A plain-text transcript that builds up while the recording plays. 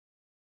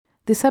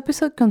This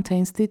episode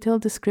contains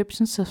detailed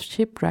descriptions of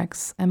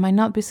shipwrecks and might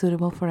not be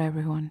suitable for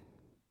everyone.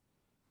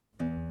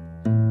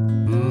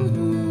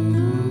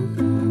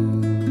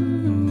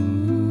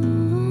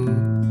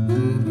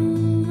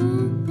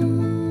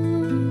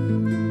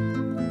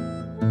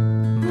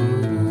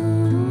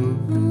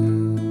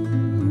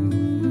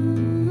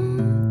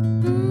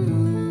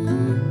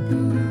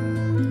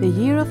 The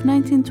year of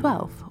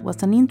 1912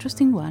 was an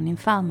interesting one in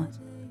Falmouth.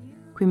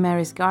 Queen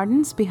Mary's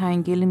Gardens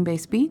behind Gilling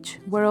Bay's beach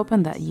were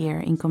opened that year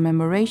in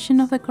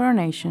commemoration of the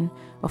coronation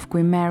of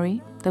Queen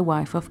Mary, the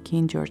wife of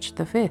King George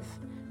V.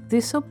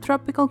 This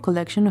subtropical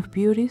collection of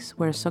beauties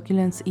where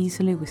succulents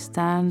easily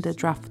withstand the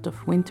draft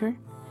of winter,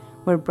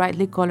 where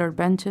brightly colored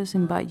benches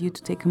invite you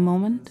to take a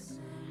moment,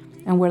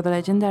 and where the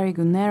legendary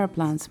Gunnera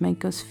plants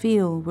make us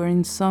feel we're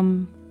in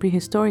some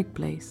prehistoric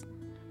place,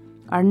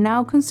 are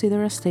now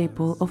considered a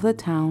staple of the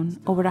town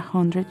over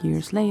 100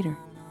 years later.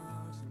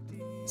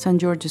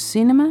 St. George's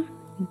Cinema,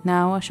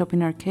 now a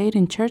shopping arcade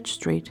in Church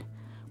Street,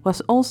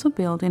 was also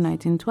built in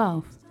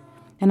 1912,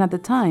 and at the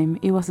time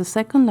it was the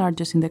second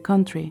largest in the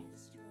country.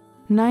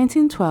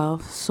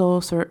 1912 saw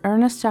Sir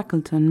Ernest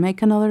Shackleton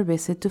make another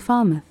visit to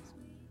Falmouth,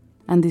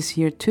 and this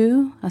year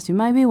too, as you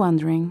might be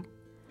wondering,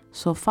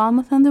 saw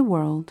Falmouth and the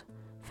world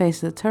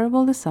face the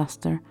terrible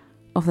disaster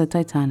of the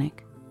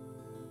Titanic.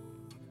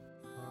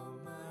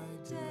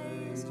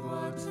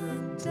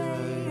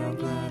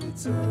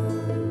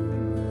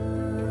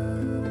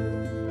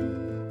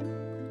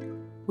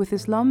 With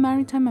its long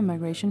maritime and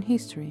migration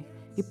history,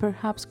 it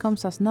perhaps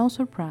comes as no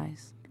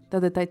surprise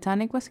that the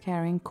Titanic was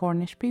carrying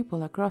Cornish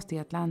people across the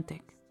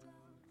Atlantic.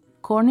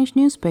 Cornish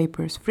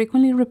newspapers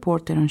frequently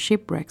reported on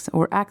shipwrecks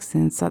or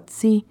accidents at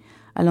sea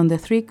along the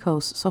three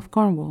coasts of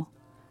Cornwall.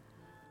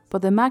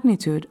 But the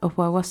magnitude of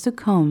what was to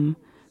come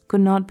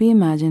could not be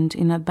imagined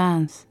in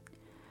advance.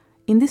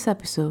 In this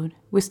episode,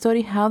 we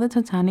study how the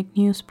Titanic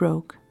news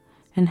broke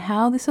and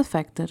how this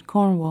affected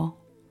Cornwall.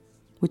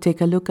 We take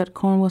a look at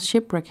Cornwall's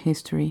shipwreck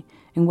history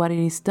and what it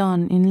is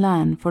done in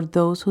land for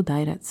those who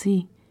died at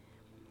sea.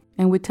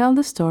 And we tell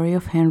the story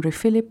of Henry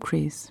Philip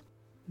Creese,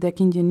 deck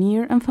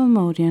engineer and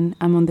Falmouthian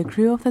among the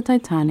crew of the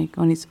Titanic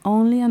on its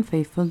only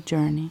unfaithful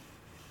journey.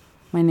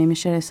 My name is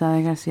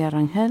Sheresade Garcia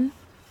Rangel,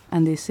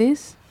 and this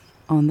is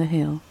On the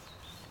Hill.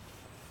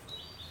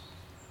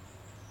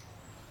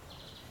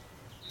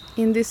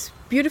 In this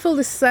beautiful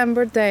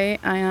December day,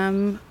 I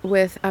am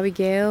with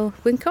Abigail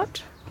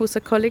Wincott, who's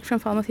a colleague from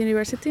Falmouth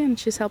University, and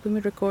she's helping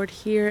me record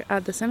here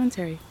at the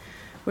cemetery.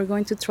 We're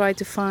going to try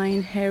to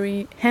find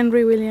Henry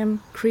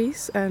William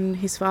Creese and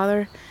his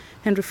father,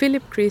 Henry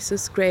Philip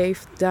Creese's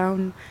grave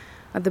down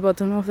at the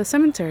bottom of the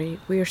cemetery.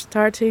 We are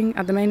starting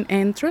at the main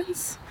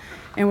entrance,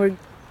 and we're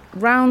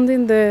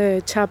rounding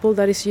the chapel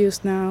that is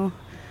used now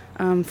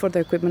for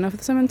the equipment of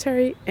the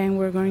cemetery, and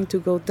we're going to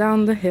go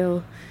down the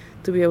hill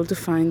to be able to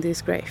find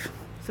this grave.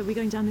 So we're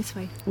going down this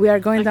way? We are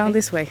going down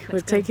this way.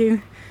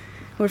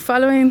 We're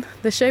following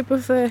the shape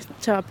of the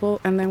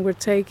chapel, and then we're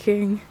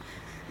taking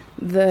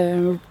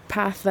the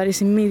path that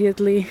is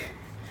immediately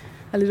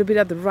a little bit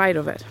at the right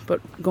of it, but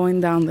going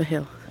down the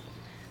hill.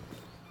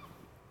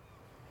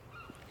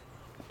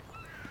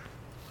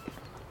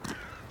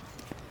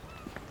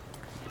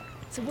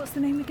 So what's the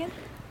name again?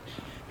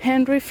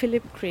 Henry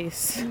Philip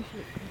Creese.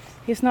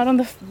 He's not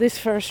on this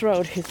first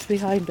road, he's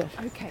behind it.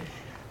 Okay.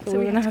 So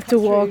we're gonna have to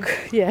walk,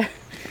 yeah.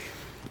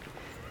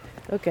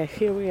 Okay,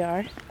 here we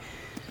are.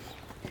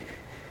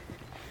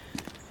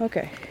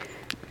 Okay.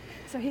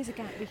 So here's a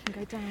gap we can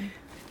go down.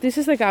 This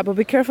is the gap, but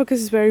be careful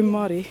because it's very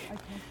muddy.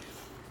 Okay.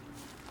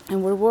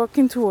 And we're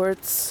walking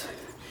towards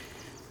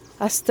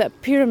a step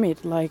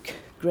pyramid-like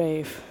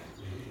grave.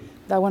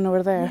 That one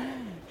over there. Yeah.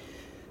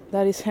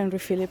 That is Henry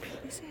Philip.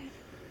 Is it?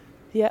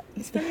 Yeah.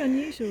 It's very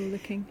unusual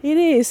looking. It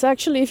is,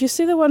 actually. If you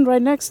see the one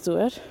right next to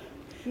it,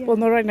 Yeah. well,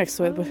 not right next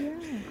to it, but yeah.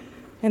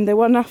 and the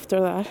one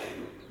after that,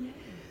 Yeah.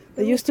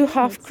 they used to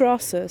have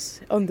crosses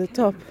on the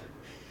top.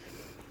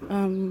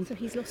 So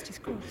he's lost his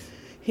cross.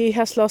 He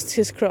has lost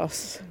his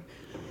cross.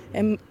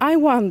 And I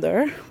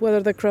wonder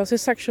whether the cross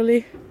is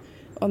actually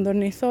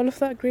underneath all of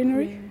that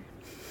greenery. Yeah.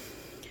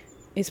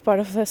 It's part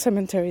of the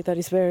cemetery that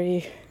is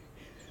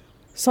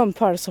some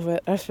parts of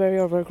it are very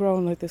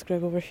overgrown, like this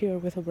grave over here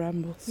with the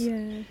brambles.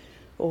 Yeah.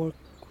 Or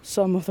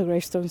some of the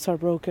gravestones are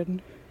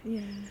broken.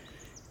 Yeah.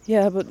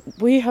 Yeah, but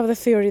we have the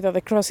theory that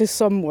the cross is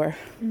somewhere.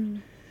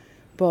 Mm.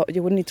 But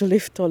you would need to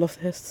lift all of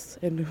this,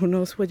 and who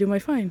knows what you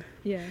might find.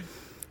 Yeah.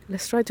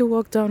 Let's try to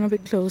walk down a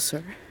bit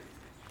closer.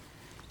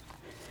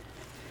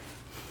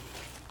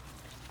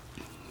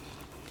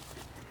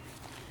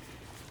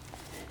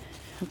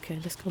 Okay,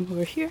 let's come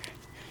over here.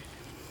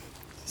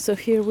 So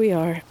here we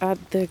are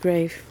at the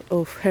grave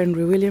of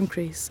Henry William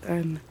Creese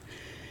and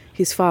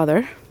his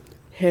father,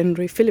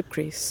 Henry Philip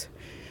Creese.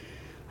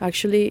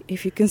 Actually,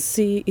 if you can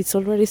see, it's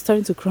already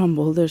starting to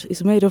crumble.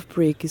 It's made of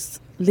brick. It's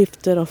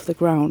lifted off the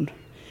ground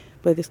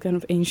by this kind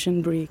of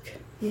ancient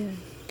brick. Yeah.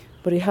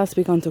 But it has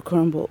begun to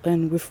crumble,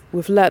 and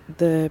we've let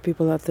the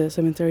people at the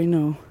cemetery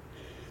know.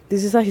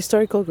 This is a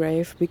historical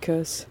grave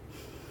because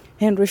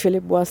Henry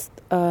Philip was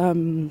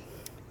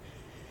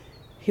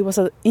He was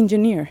an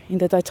engineer in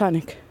the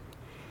Titanic.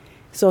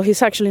 So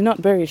he's actually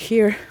not buried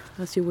here,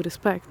 as you would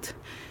expect,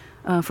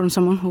 from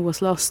someone who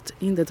was lost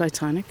in the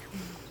Titanic.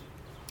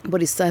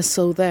 But it says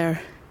so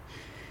there.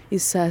 It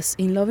says,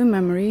 in loving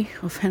memory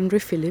of Henry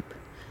Philip,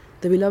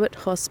 the beloved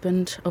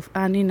husband of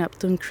Annie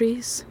Napton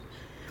Creese,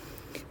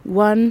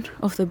 one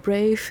of the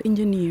brave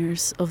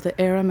engineers of the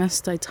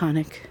RMS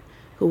Titanic,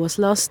 who was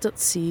lost at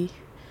sea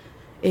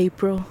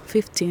April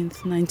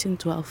 15th,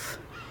 1912,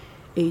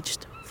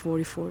 aged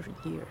 44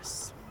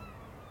 years.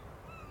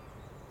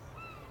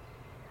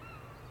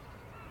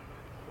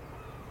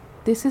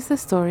 This is the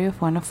story of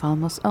one of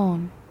Falmouth's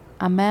own,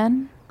 a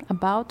man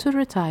about to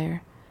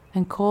retire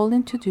and called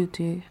into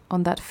duty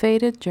on that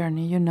fated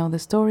journey you know the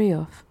story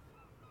of.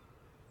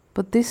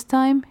 But this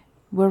time,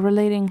 we're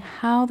relating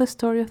how the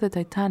story of the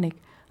Titanic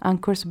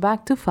anchors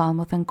back to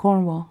Falmouth and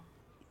Cornwall,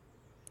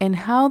 and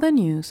how the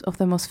news of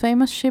the most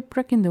famous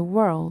shipwreck in the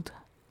world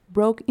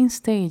broke in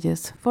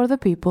stages for the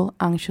people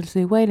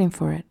anxiously waiting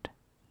for it.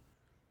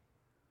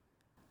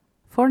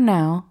 For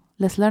now,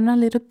 let's learn a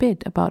little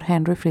bit about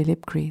Henry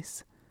Philip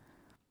Creese.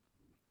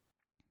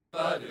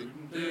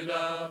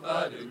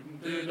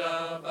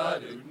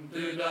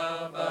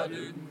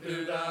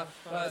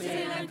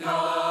 Sailing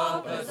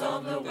coppers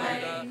on the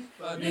way,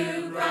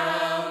 new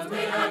ground we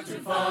had to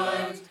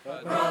find.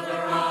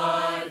 Brother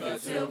Ivan,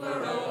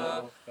 silver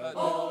ore,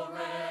 all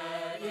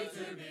ready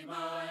to be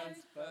mined.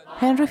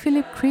 Henry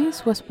Philip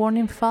Creese was born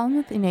in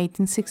Falmouth in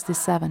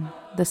 1867,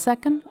 the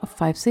second of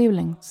 5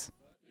 siblings.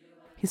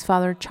 His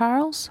father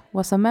Charles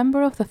was a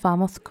member of the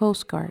Falmouth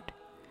Coast Guard,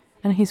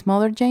 and his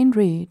mother Jane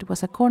Reed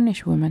was a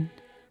Cornish woman.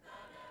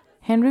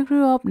 Henry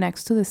grew up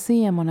next to the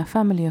sea among a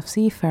family of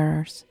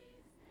seafarers.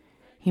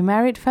 He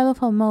married fellow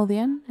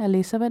Falmouthian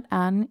Elizabeth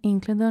Ann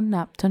Incledon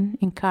Napton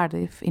in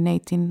Cardiff in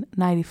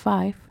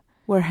 1895,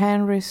 where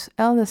Henry's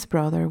eldest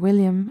brother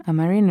William, a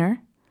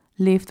mariner,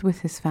 lived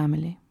with his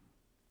family.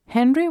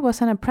 Henry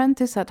was an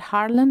apprentice at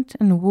Harland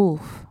and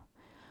Wolff,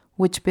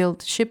 which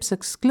built ships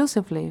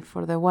exclusively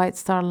for the White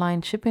Star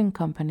Line shipping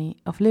company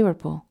of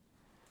Liverpool.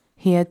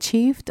 He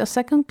achieved a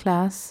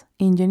second-class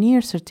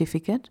engineer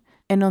certificate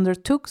and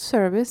undertook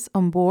service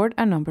on board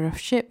a number of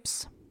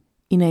ships.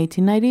 In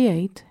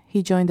 1898,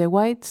 he joined the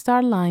White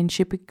Star Line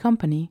shipping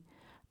company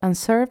and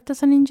served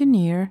as an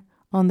engineer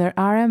on the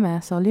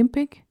RMS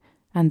Olympic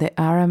and the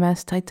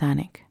RMS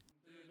Titanic.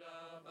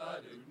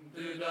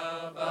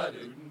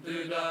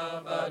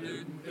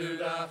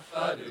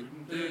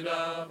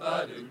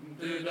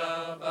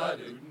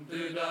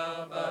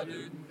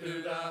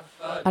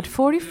 At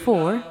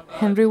 44,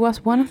 Henry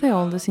was one of the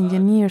oldest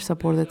engineers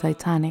aboard the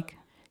Titanic.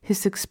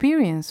 His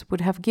experience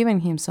would have given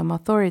him some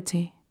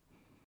authority.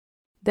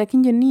 Deck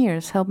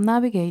engineers help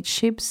navigate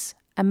ships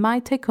and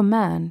might take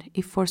command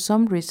if for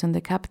some reason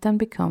the captain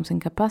becomes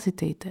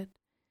incapacitated.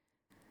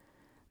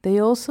 They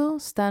also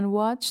stand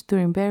watch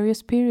during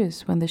various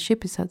periods when the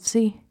ship is at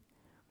sea.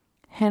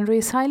 Henry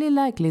is highly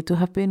likely to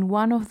have been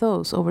one of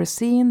those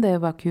overseeing the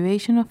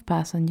evacuation of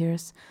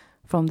passengers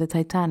from the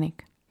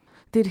Titanic.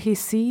 Did he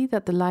see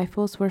that the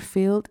lifeboats were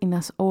filled in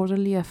as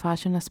orderly a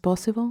fashion as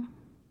possible?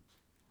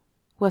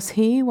 Was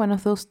he one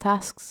of those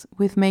tasked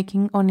with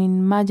making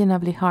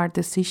unimaginably hard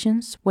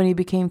decisions when it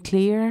became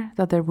clear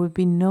that there would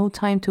be no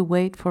time to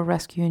wait for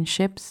rescuing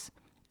ships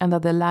and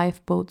that the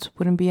lifeboats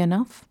wouldn't be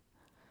enough?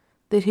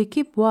 Did he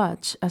keep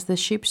watch as the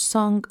ship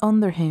sunk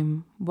under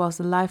him whilst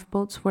the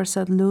lifeboats were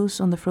set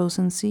loose on the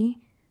frozen sea?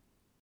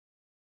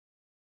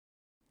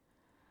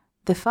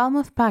 The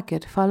Falmouth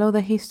packet followed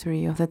the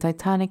history of the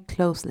Titanic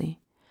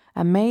closely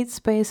and made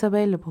space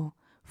available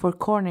for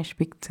Cornish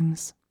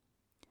victims.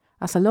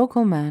 As a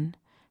local man,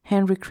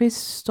 Henry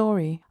Creese's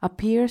story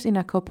appears in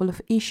a couple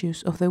of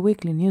issues of the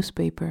weekly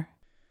newspaper.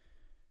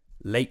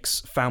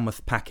 Lake's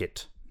Falmouth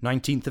Packet,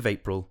 19th of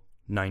April,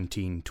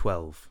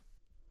 1912.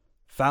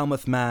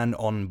 Falmouth man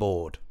on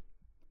board.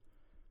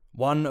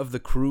 One of the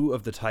crew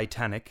of the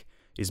Titanic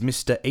is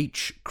Mr.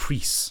 H.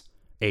 Creese,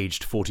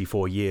 aged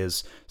 44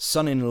 years,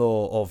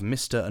 son-in-law of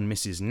Mr. and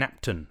Mrs.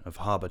 Napton of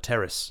Harbour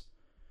Terrace.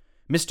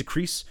 Mr.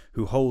 Creese,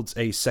 who holds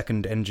a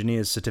second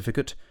engineer's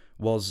certificate,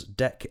 was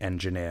deck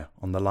engineer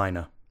on the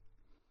liner.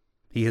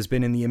 He has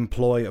been in the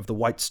employ of the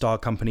White Star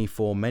Company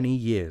for many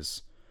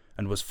years,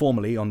 and was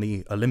formerly on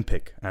the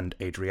Olympic and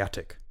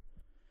Adriatic.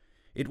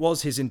 It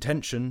was his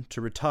intention to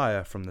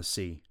retire from the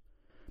sea,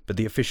 but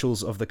the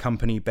officials of the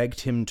company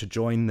begged him to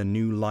join the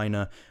new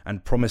liner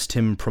and promised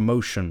him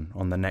promotion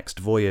on the next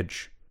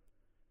voyage.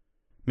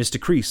 Mr.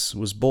 Creese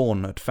was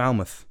born at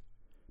Falmouth,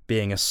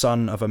 being a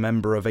son of a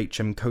member of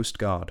HM Coast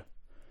Guard.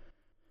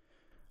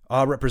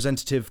 Our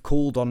representative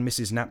called on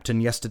Mrs.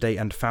 Napton yesterday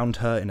and found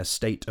her in a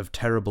state of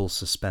terrible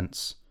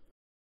suspense.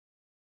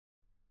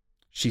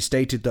 She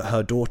stated that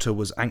her daughter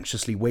was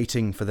anxiously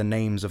waiting for the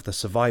names of the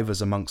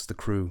survivors amongst the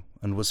crew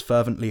and was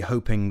fervently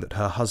hoping that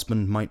her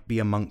husband might be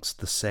amongst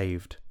the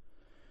saved.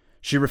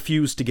 She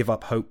refused to give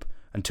up hope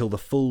until the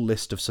full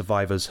list of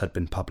survivors had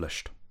been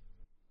published.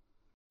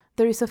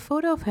 There is a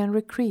photo of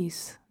Henry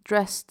Creese,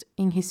 dressed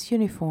in his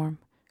uniform,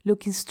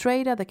 looking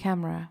straight at the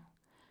camera,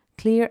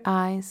 clear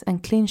eyes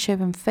and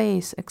clean-shaven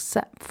face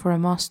except for a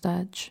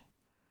mustache.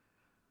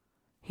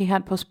 He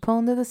had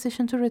postponed the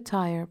decision to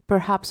retire,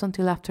 perhaps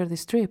until after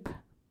this trip.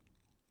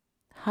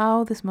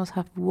 How this must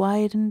have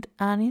widened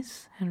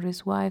Annie's,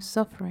 Henry's wife's,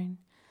 suffering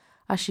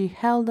as she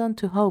held on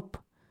to hope,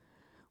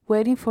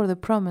 waiting for the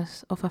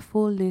promise of a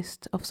full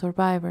list of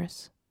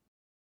survivors.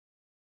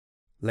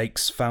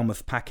 Lakes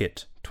Falmouth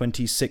Packet,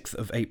 26th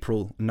of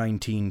April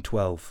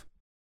 1912.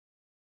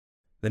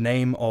 The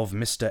name of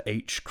Mr.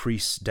 H.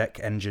 Creese, deck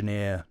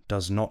engineer,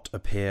 does not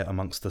appear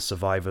amongst the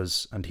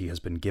survivors, and he has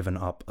been given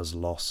up as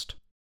lost.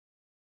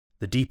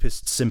 The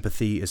deepest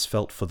sympathy is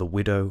felt for the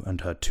widow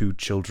and her 2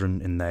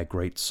 children in their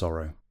great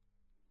sorrow.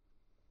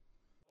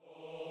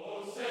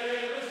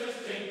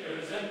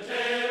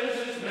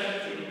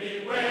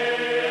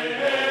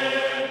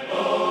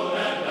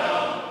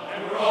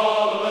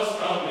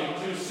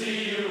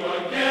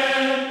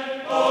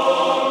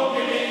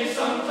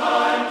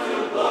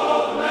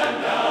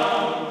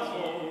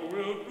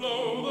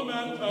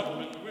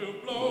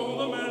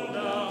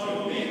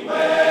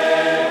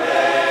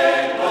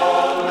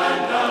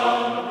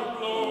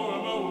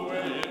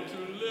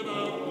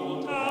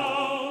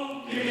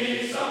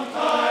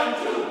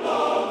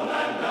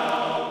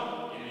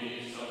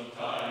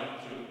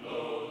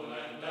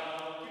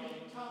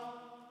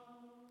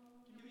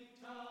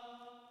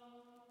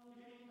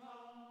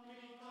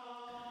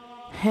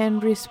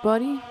 Henry's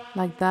body,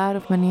 like that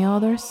of many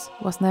others,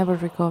 was never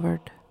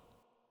recovered.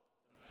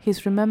 He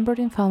is remembered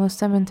in Falmouth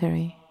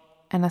Cemetery,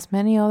 and as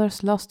many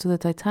others lost to the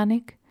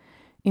Titanic,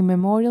 in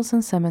memorials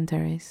and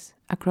cemeteries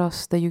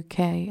across the UK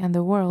and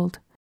the world,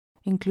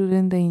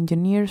 including the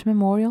Engineers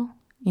Memorial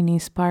in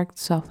East Park,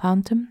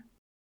 Southampton,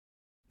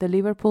 the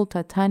Liverpool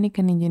Titanic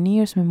and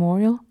Engineers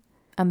Memorial,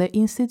 and the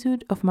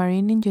Institute of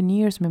Marine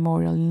Engineers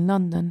Memorial in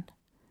London.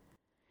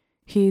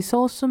 He is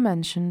also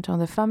mentioned on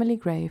the family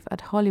grave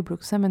at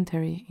Hollybrook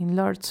Cemetery in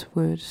Lord's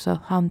Wood,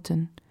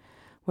 Southampton,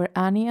 where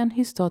Annie and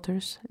his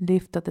daughters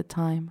lived at the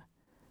time,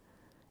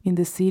 in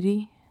the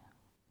city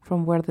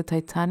from where the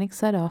Titanic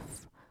set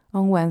off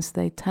on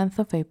Wednesday, 10th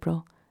of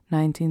April,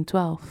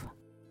 1912.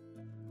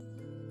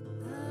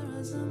 There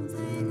are some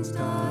things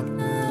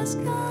darkness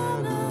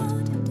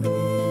cannot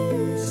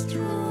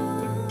destroy.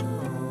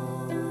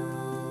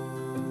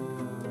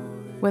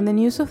 When the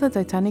news of the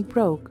Titanic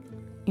broke,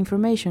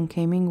 information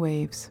came in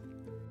waves.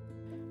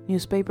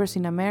 Newspapers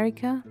in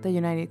America, the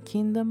United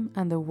Kingdom,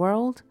 and the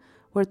world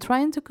were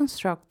trying to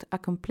construct a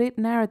complete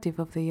narrative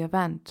of the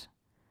event.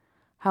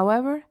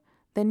 However,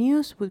 the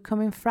news would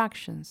come in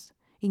fractions,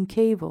 in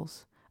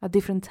cables, at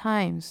different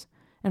times,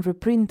 and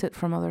reprinted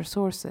from other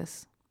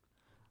sources.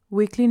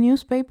 Weekly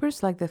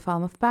newspapers like the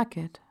Falmouth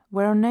Packet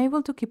were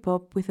unable to keep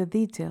up with the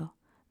detail,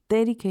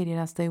 dedicated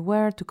as they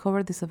were to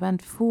cover this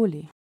event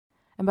fully,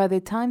 and by the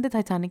time the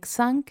Titanic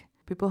sank,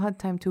 people had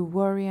time to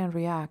worry and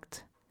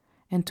react,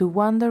 and to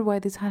wonder why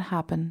this had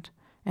happened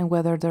and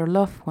whether their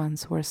loved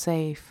ones were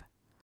safe.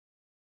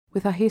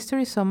 With a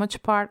history so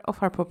much part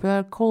of our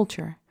popular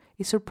culture,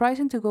 it's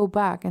surprising to go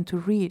back and to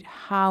read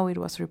how it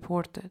was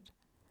reported.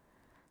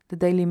 The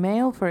Daily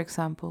Mail, for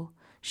example,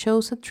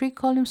 shows a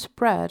 3-column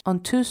spread on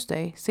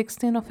Tuesday,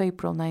 16th of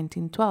April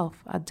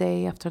 1912, a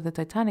day after the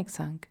Titanic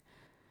sank,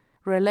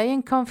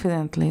 relaying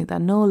confidently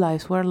that no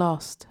lives were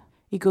lost.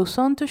 It goes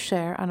on to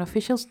share an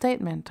official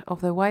statement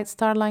of the White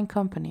Star Line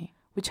Company,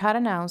 which had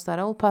announced that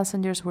all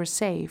passengers were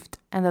saved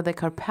and that the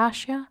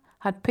Carpathia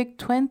had picked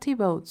 20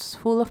 boats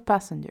full of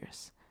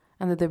passengers,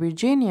 and that the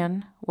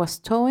Virginian was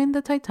towing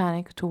the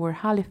Titanic toward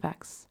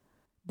Halifax.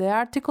 The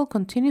article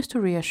continues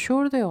to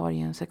reassure the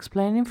audience,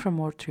 explaining from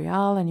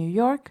Montreal and New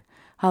York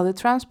how the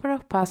transport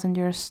of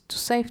passengers to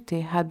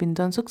safety had been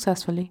done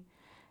successfully,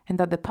 and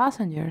that the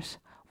passengers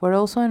were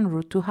also en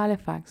route to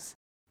Halifax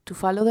to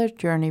follow their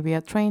journey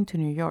via train to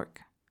New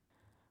York.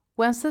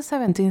 Wednesday,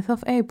 17th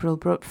of April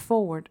brought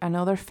forward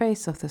another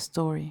phase of the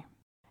story,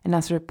 and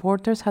as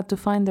reporters had to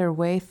find their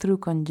way through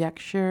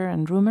conjecture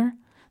and rumor,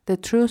 the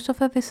truth of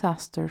the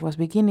disaster was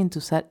beginning to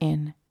set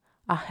in.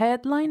 A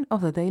headline of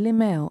the Daily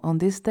Mail on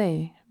this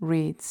day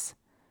reads,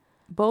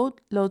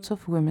 "Boatloads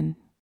of women,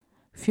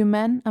 few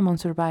men among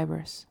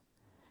survivors,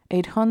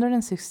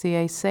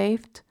 868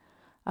 saved,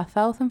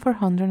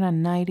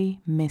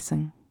 1,490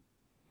 missing."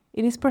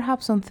 It is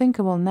perhaps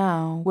unthinkable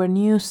now, where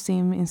news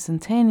seem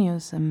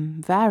instantaneous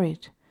and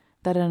varied,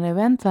 that an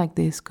event like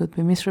this could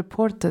be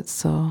misreported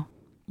so,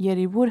 yet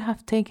it would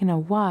have taken a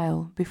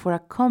while before a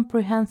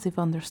comprehensive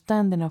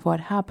understanding of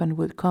what happened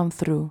would come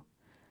through.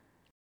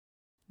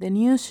 The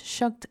news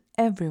shocked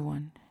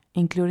everyone,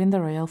 including the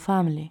royal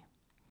family.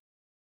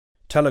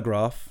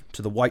 Telegraph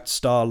to the White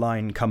Star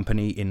Line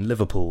Company in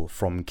Liverpool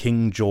from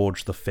King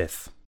George V.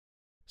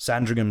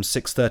 Sandringham,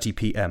 6:30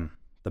 p.m.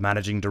 The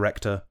Managing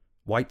Director,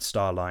 White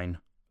Star Line,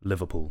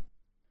 Liverpool.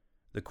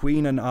 The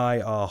Queen and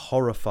I are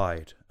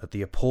horrified at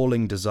the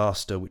appalling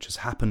disaster which has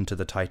happened to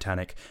the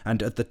Titanic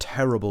and at the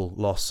terrible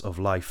loss of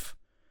life.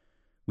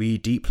 We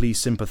deeply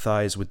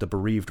sympathise with the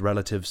bereaved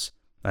relatives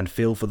and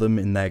feel for them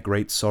in their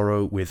great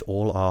sorrow with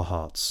all our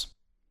hearts.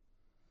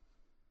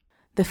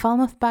 The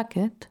Falmouth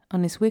packet,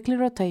 on its weekly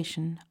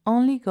rotation,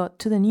 only got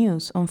to the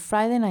news on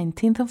Friday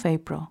 19th of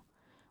April,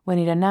 when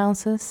it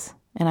announces,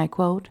 and I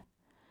quote,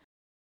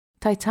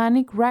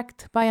 "Titanic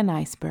wrecked by an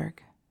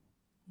iceberg.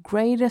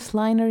 Greatest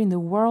liner in the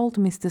world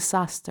meets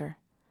disaster.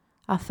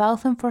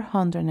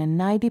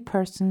 1,490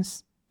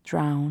 persons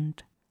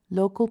drowned.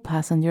 Local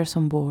passengers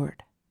on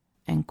board."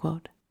 End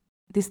quote.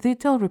 This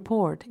detailed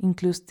report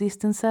includes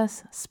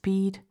distances,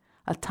 speed,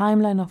 a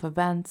timeline of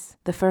events,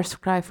 the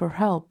first cry for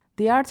help.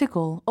 The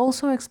article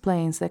also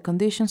explains the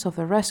conditions of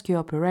the rescue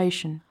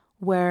operation,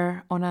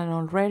 where, on an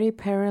already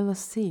perilous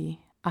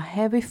sea, a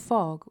heavy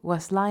fog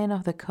was lying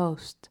off the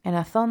coast and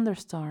a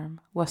thunderstorm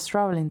was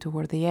traveling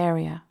toward the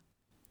area.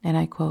 And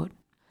I quote,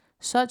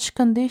 "Such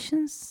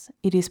conditions,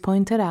 it is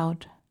pointed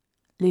out,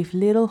 leave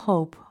little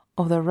hope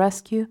of the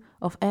rescue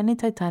of any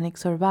Titanic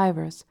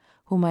survivors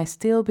who might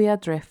still be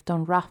adrift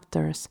on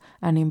rafters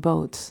and in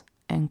boats."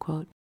 End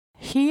quote.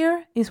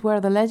 Here is where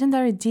the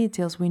legendary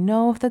details we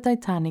know of the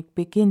Titanic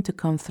begin to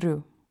come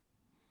through.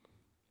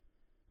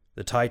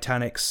 The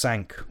Titanic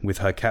sank with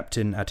her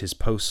captain at his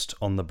post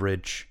on the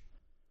bridge.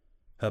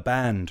 Her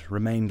band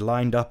remained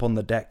lined up on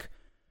the deck,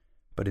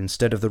 but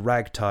instead of the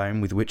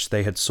ragtime with which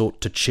they had sought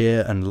to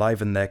cheer and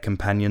liven their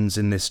companions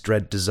in this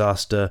dread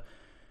disaster,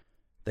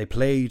 they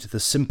played the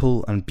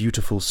simple and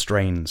beautiful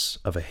strains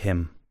of a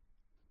hymn.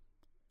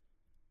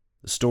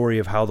 The story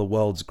of how the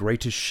world's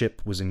greatest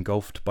ship was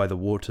engulfed by the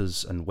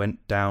waters and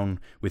went down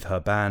with her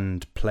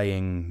band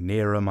playing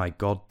 "Nearer, My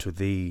God, to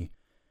Thee"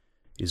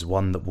 is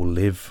one that will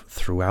live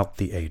throughout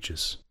the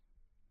ages.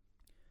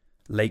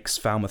 Lake's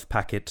Falmouth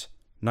Packet,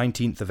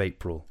 19th of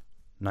April,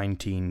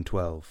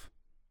 1912.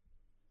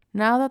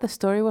 Now that the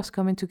story was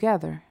coming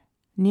together,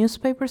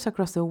 newspapers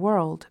across the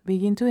world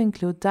begin to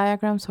include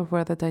diagrams of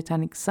where the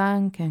Titanic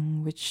sank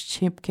and which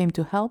ship came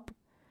to help,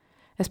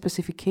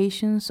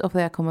 specifications of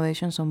the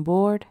accommodations on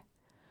board,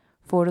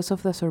 photos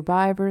of the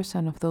survivors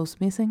and of those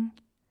missing,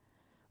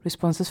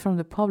 responses from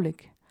the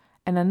public,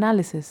 and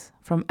analysis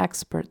from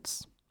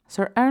experts.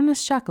 Sir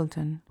Ernest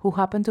Shackleton, who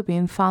happened to be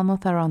in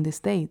Falmouth around these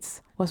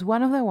dates, was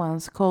one of the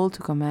ones called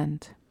to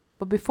comment.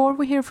 But before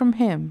we hear from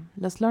him,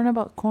 let's learn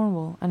about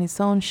Cornwall and its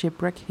own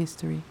shipwreck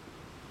history.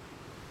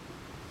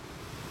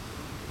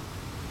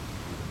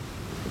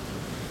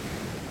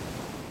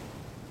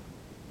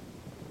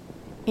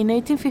 In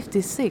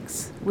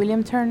 1856,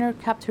 William Turner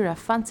captured a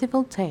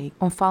fanciful take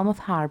on Falmouth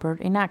Harbour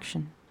in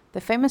action. The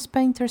famous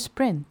painter's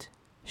print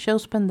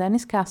shows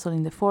Pendennis Castle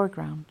in the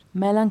foreground,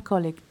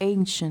 melancholic,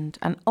 ancient,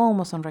 and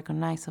almost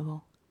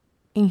unrecognizable.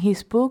 In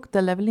his book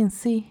The Levelling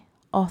Sea,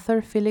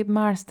 author Philip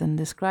Marsden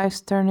describes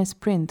Turner's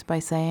print by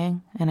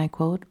saying, and I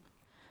quote,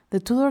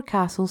 "The Tudor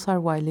castles are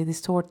widely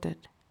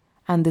distorted,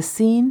 and the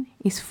scene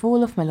is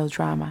full of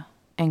melodrama."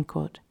 End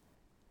quote.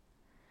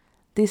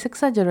 This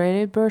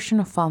exaggerated version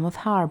of Falmouth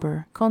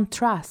Harbour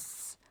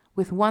contrasts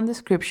with one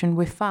description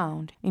we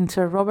found in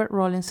Sir Robert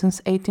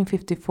Rawlinson's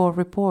 1854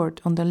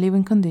 report on the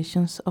living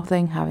conditions of the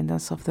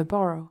inhabitants of the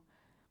borough.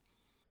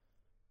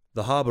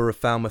 The harbour of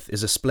Falmouth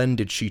is a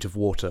splendid sheet of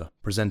water,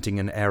 presenting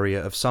an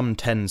area of some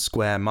 10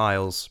 square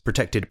miles,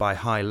 protected by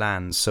high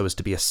lands so as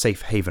to be a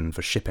safe haven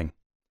for shipping.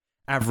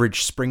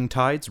 Average spring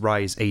tides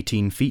rise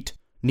 18 feet,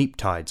 neap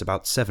tides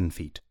about 7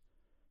 feet.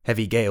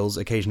 Heavy gales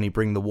occasionally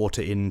bring the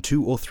water in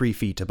 2 or 3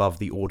 feet above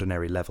the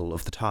ordinary level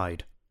of the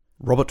tide.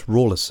 Robert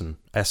Rawlinson,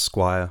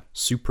 Esquire,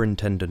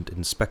 Superintendent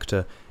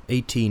Inspector,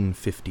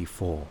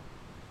 1854.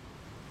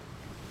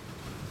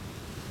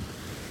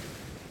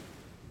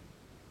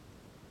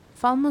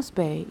 Falmouth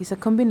Bay is a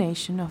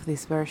combination of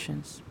these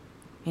versions.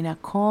 In a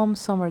calm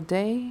summer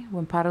day,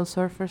 when paddle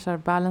surfers are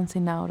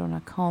balancing out on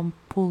a calm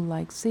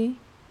pool-like sea,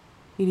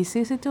 it is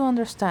easy to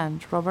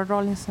understand Robert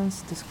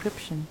Rawlinson's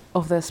description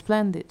of the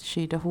splendid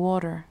sheet of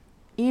water.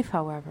 If,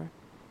 however,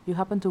 you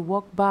happen to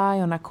walk by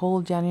on a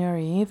cold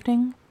January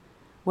evening,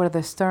 where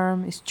the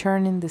storm is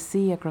churning the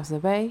sea across the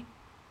bay,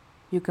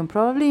 you can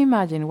probably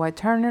imagine why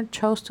Turner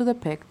chose to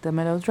depict the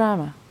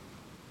melodrama.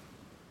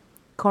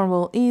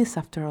 Cornwall is,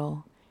 after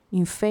all,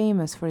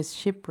 infamous for its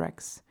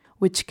shipwrecks,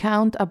 which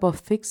count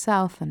above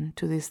 6,000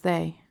 to this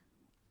day.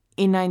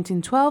 In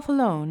 1912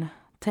 alone,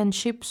 10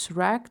 ships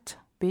wrecked,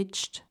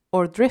 beached,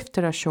 or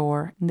drifted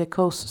ashore in the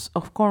coasts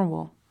of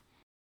Cornwall.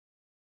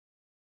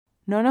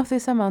 None of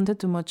this amounted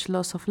to much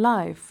loss of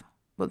life,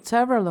 but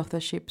several of the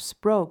ships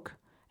broke,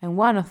 and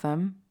one of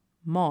them,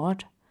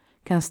 Maud,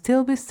 can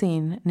still be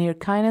seen near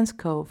Kynan's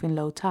Cove in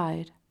low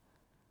tide.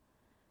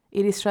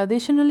 It is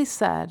traditionally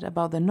said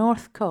about the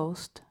north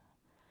coast,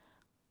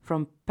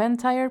 from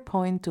Pentire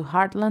Point to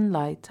Hartland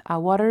Light, a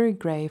watery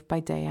grave by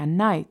day and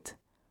night.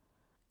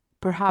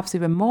 Perhaps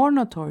even more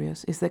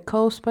notorious is the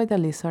coast by the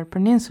Lizard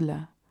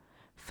Peninsula,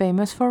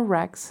 famous for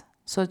wrecks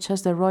such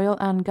as the Royal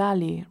Anne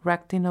Galley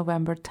wrecked in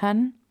November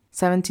 10,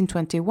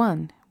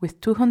 1721, with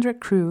 200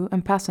 crew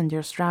and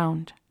passengers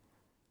drowned.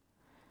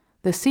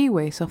 The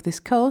seaways of this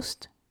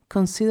coast,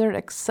 considered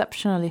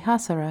exceptionally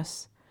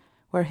hazardous,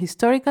 were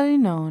historically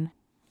known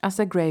as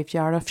the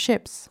graveyard of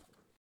ships.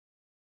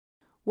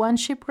 One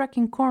shipwreck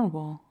in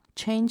Cornwall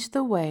changed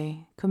the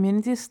way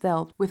communities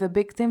dealt with the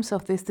victims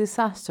of these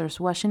disasters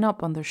washing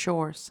up on their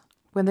shores.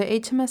 When the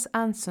HMS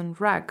Anson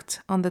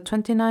wrecked on the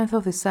 29th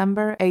of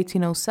December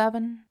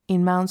 1807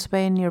 in Mounts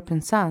Bay near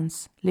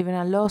Penzance, leaving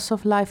a loss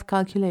of life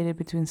calculated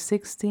between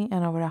 60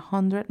 and over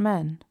 100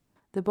 men,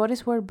 the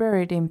bodies were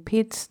buried in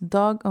pits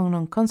dug on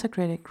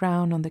unconsecrated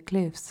ground on the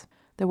cliffs.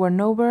 There were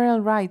no burial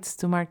rites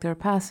to mark their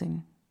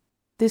passing.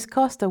 This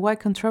caused a wide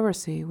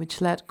controversy,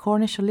 which led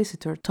Cornish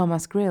solicitor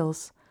Thomas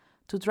Grills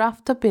to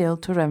draft a bill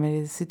to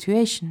remedy the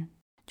situation.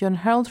 John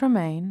Harold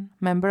Romaine,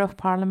 Member of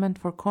Parliament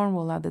for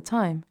Cornwall at the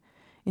time,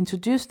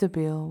 introduced the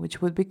bill,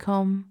 which would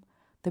become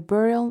the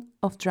Burial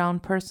of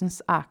Drowned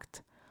Persons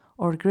Act,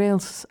 or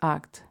Grills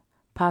Act,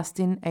 passed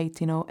in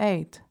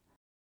 1808.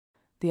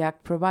 The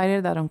act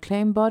provided that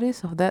unclaimed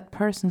bodies of dead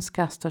persons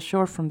cast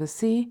ashore from the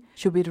sea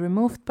should be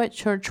removed by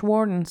church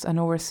wardens and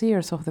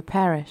overseers of the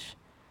parish,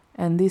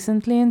 and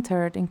decently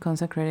interred in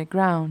consecrated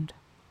ground.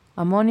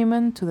 A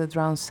monument to the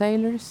drowned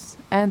sailors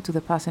and to the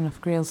passing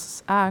of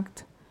Grills'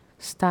 Act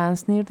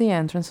stands near the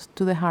entrance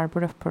to the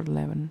harbour of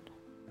Portleven.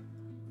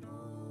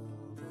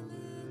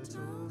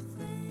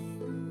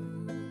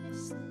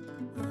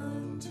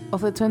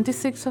 Of the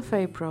 26th of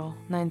April,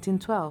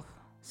 1912,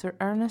 Sir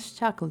Ernest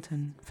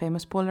Shackleton,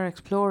 famous polar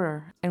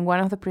explorer and one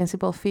of the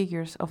principal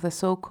figures of the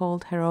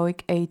so-called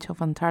heroic age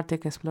of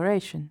Antarctic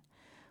exploration,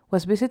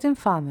 was visiting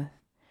Falmouth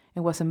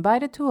and was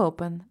invited to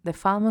open the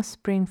Falmouth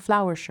Spring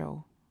Flower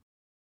Show.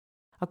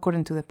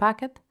 According to the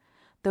packet,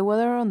 the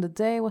weather on the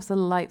day was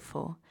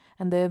delightful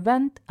and the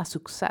event a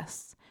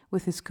success,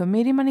 with his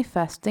committee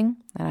manifesting,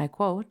 and I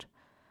quote,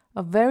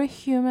 "a very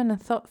human and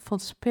thoughtful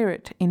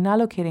spirit in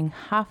allocating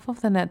half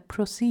of the net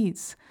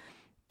proceeds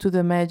to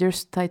the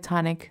Major's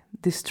Titanic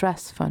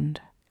Distress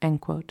Fund,"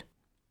 end quote.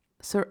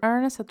 Sir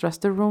Ernest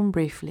addressed the room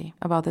briefly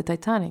about the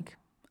Titanic,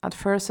 at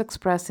first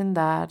expressing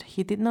that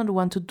he did not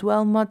want to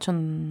dwell much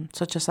on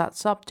such a sad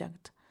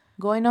subject,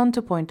 going on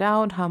to point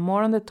out how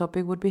more on the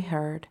topic would be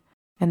heard,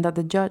 and that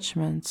the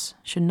judgments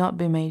should not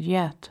be made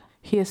yet.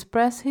 He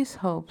expressed his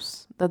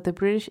hopes that the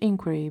British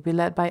inquiry be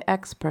led by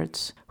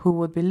experts who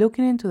would be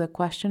looking into the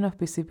question of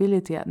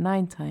visibility at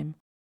nighttime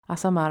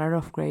as a matter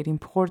of great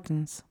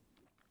importance.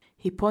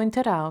 He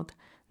pointed out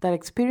that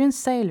experienced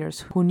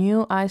sailors who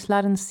knew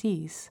ice-laden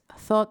seas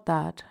thought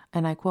that,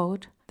 and I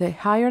quote, "the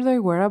higher they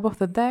were above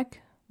the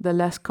deck, the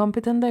less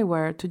competent they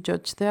were to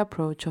judge the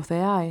approach of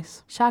the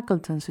ice."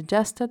 Shackleton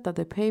suggested that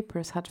the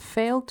papers had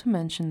failed to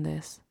mention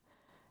this,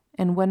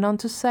 and went on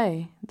to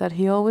say that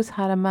he always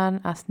had a man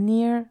as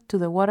near to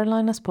the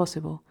waterline as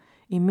possible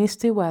in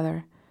misty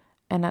weather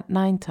and at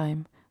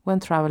nighttime when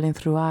traveling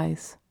through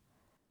ice.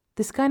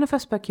 This kind of a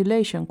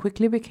speculation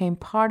quickly became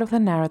part of the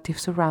narrative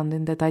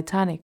surrounding the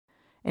Titanic,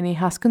 and it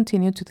has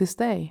continued to this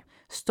day.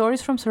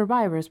 Stories from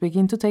survivors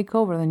begin to take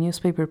over the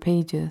newspaper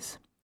pages.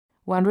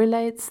 One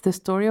relates the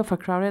story of a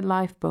crowded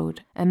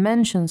lifeboat and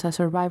mentions a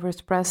survivor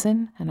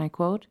expressing, and I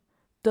quote,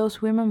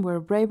 "those women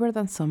were braver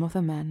than some of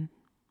the men.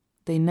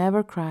 They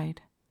never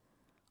cried.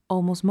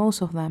 Almost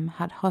most of them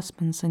had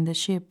husbands in the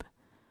ship.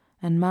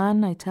 And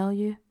man, I tell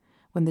you,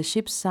 when the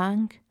ship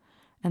sank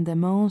and the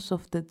moans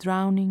of the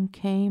drowning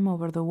came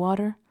over the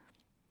water,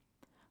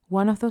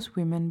 one of those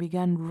women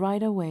began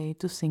right away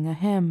to sing a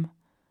hymn.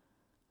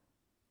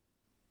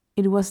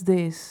 It was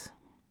this: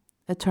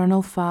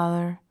 Eternal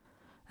Father,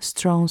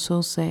 strong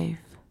soul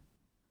safe.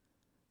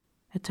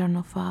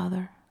 Eternal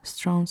Father,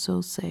 strong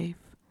soul safe.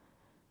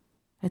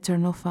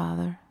 Eternal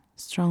Father,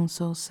 strong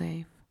soul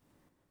safe."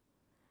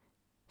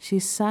 She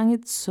sang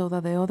it so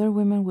that the other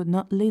women would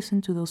not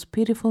listen to those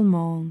pitiful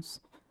moans,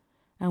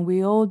 and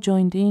we all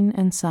joined in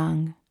and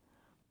sang.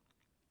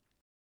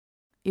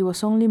 It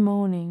was only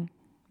moaning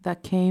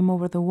that came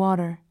over the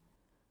water,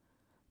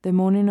 the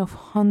moaning of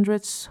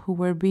hundreds who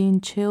were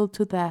being chilled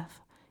to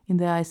death in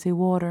the icy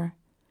water.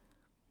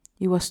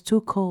 It was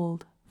too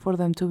cold for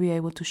them to be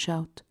able to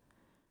shout.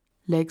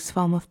 Lake's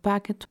Falmouth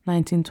Packet,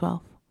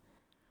 1912.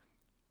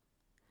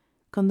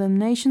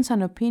 Condemnations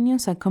and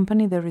opinions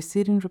accompany the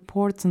receding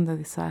reports on the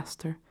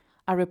disaster.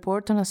 A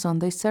report on a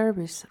Sunday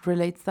service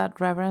relates that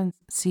Reverend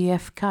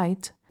C.F.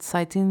 Kite,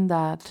 citing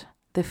that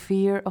the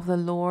fear of the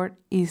Lord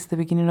is the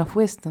beginning of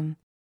wisdom,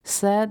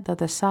 said that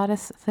the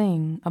saddest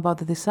thing about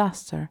the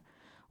disaster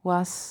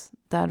was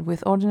that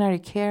with ordinary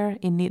care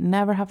it need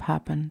never have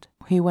happened.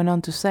 He went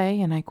on to say,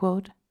 and I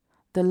quote,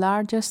 "The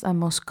largest and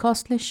most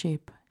costly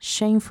ship,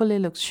 shamefully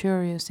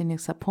luxurious in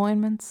its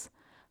appointments,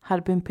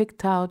 had been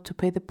picked out to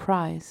pay the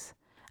price,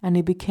 and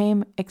it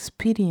became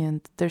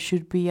expedient there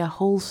should be a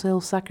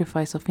wholesale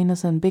sacrifice of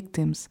innocent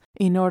victims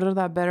in order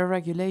that better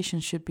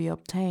regulations should be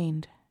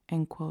obtained,"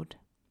 end quote.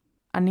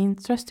 An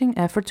interesting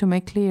effort to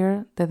make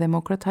clear the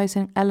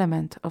democratizing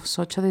element of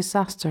such a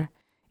disaster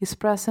is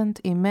present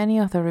in many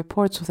of the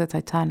reports of the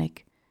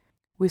Titanic.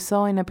 We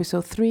saw in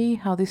episode 3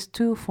 how this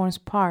too forms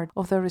part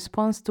of the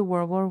response to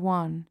World War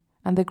I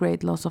and the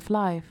great loss of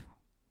life.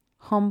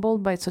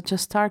 Humbled by such a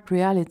stark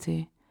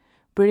reality,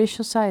 British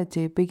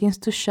society begins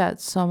to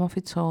shed some of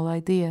its old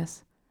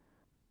ideas.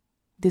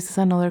 This is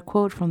another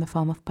quote from the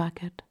Falmouth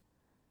Packet.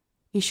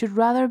 It should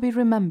rather be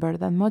remembered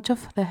that much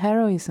of the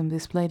heroism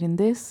displayed in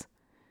this,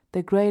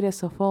 the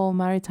greatest of all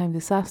maritime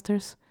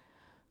disasters,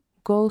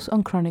 goes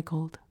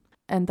unchronicled,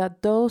 and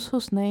that those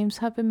whose names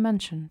have been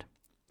mentioned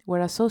were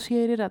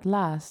associated at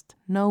last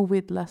no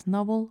whit less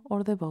noble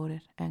or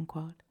devoted." End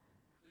quote.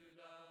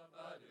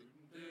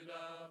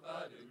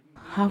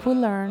 Have we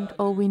learned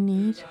all we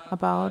need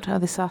about a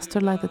disaster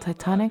like the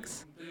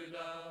Titanic's?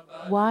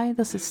 Why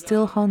does it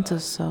still haunt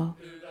us so?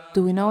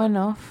 Do we know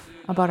enough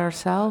about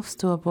ourselves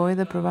to avoid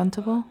the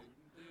preventable?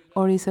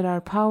 Or is it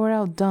our power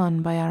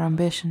outdone by our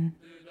ambition?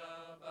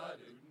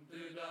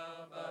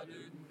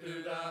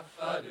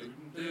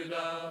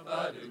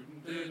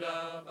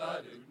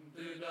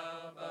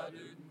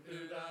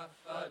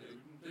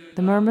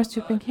 The murmurs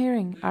you've been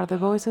hearing are the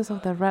voices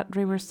of the Red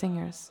River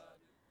Singers,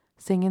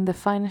 singing The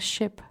Finest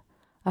Ship,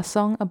 a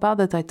song about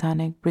the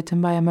Titanic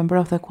written by a member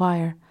of the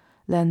choir,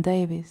 Len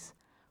Davis,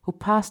 who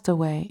passed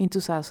away in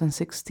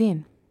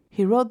 2016.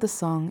 He wrote the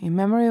song in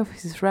memory of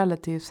his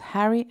relatives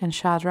Harry and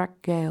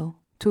Shadrach Gale,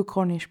 two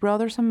Cornish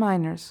brothers and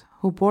miners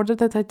who boarded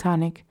the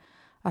Titanic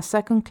as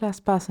second-class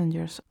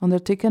passengers on their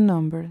ticket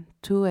number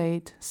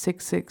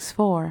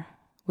 28664,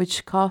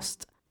 which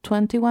cost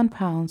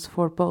 £21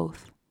 for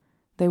both.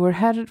 They were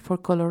headed for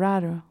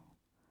Colorado.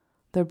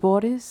 Their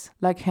bodies,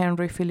 like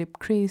Henry Philip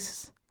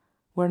Creese,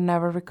 were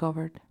never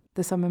recovered.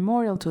 There's a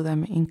memorial to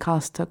them in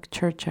Calstock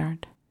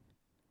Churchyard.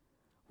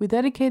 We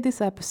dedicate this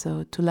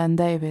episode to Len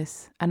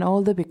Davis and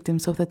all the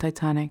victims of the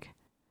Titanic.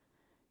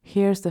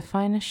 Here's The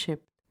Finest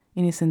Ship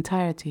in its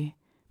entirety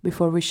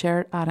before we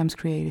share Adam's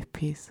creative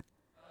piece.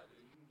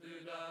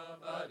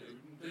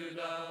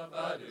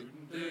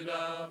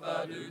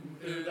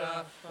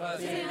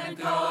 Tin and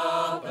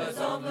coppers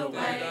on the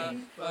way,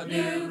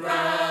 new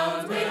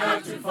ground we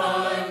have to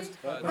find.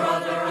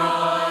 Brother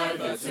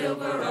I've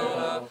silver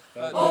ore,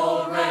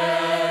 all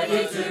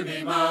ready to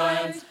be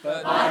mined.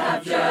 I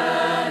have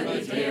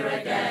journeyed here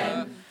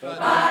again,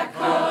 back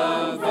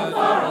home from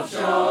far off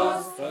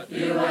shores.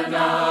 You and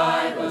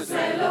I will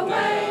sail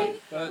away,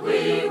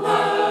 we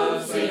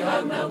won't see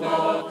home no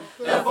more.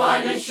 The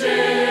finest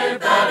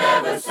ship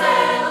that ever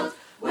sailed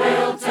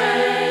will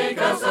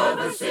take us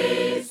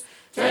overseas,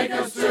 take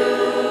us to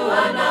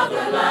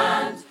another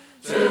land,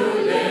 to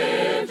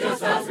live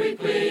just as we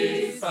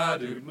please.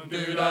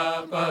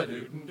 Ba-doodin-doo-da,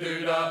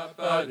 ba-doodin-doo-da,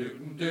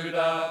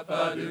 ba-doodin-doo-da,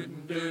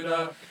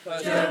 ba-doodin-doo-da.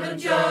 German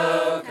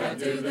Joe can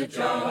do the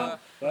job,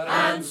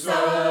 and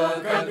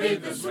so can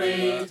beat the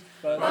Swede,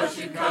 but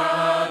you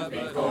can't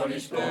beat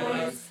Cornish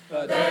boys.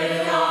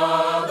 They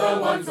are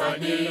the ones I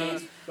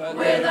need.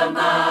 We're the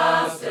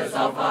masters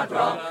of hard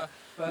rock.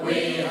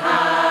 We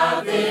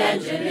have the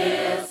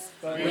engineers,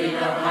 we know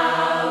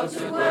how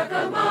to work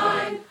a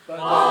mine.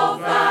 Of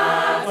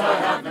that I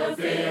have no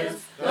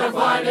fears. The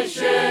finest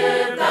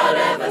ship that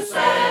ever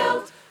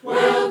sailed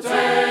will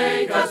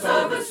take us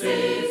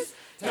overseas,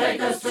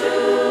 take us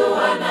to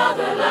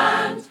another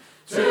land,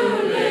 to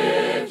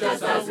live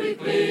just as we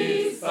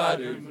please.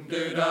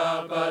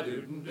 Ba-doodin-doo-da,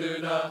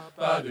 ba-doodin-doo-da,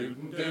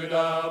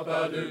 ba-doodin-doo-da,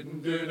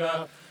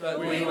 ba-doodin-doo-da.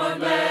 We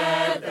won't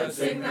let them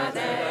sing that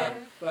air.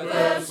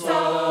 The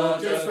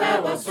soldiers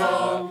spell one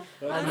song,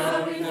 and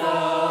though we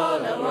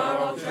follow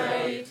our old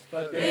trade,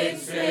 big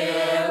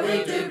still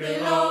we do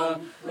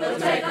belong. We'll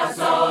take our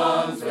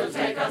songs, we'll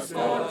take our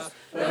sports,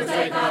 we'll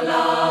take our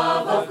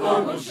love of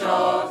Cornwall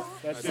shores.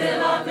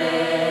 Still I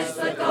miss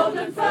the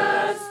golden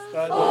furs,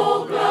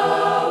 all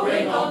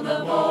glowing on the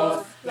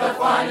moors. The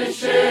finest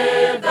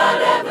ship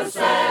that ever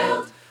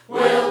sailed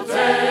will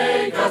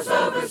take us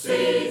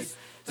overseas,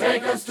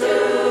 take us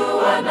to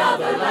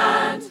another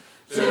land,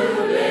 to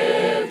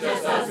live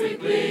just as we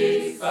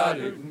please.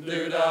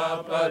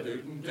 Ba-doodin-doo-da,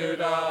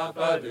 ba-doodin-doo-da,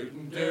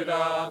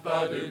 ba-doodin-doo-da,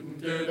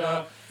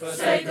 ba-doodin-doo-da.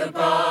 Say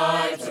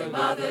goodbye to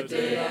Mother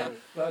dear,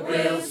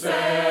 we'll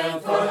sail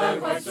for her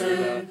quite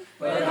soon.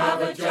 We'll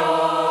have a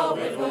job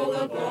with all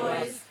the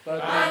boys,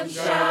 and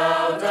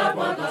shout out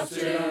one last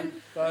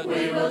tune.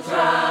 We will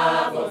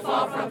travel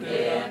far from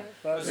here,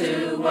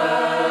 to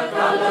work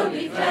our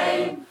lonely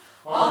claim,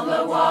 on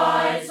the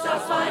White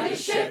Star's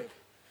finest ship.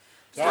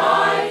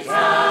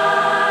 Titanic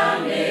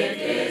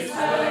is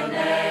her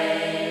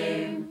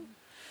name.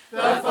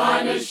 The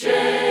finest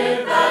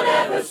ship that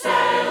ever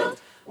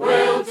sailed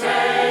will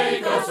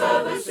take us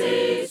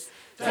overseas,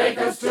 take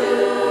us to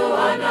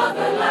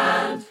another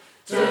land,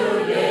 to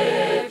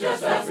live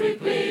just as we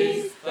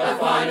please. The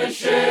finest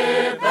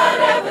ship that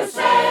ever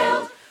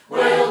sailed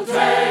will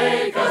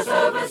take us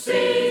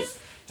overseas,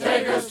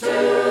 take us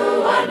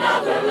to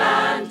another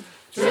land,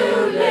 to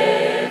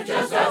live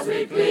just as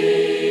we please.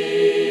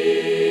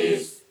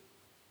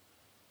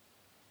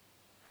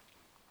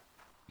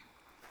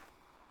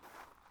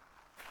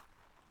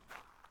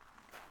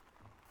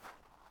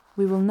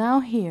 We will now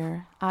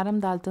hear Adam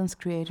Dalton's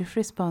creative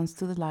response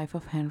to the life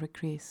of Henry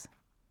Creese.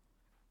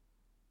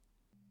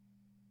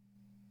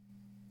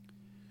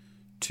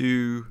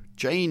 To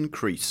Jane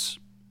Creese,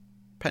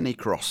 Penny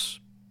Cross,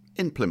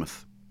 in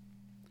Plymouth.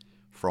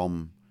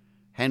 From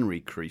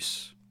Henry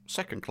Creese,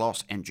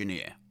 second-class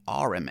engineer,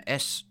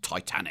 RMS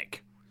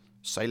Titanic,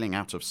 sailing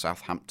out of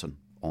Southampton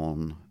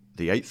on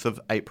the 8th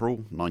of April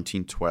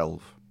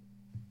 1912.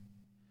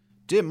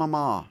 Dear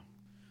Mamma,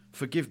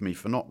 forgive me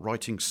for not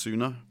writing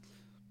sooner,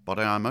 but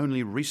I am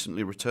only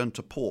recently returned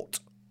to port.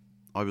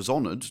 I was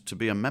honoured to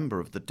be a member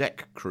of the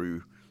deck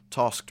crew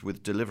tasked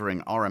with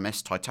delivering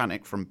RMS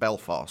Titanic from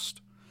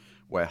Belfast,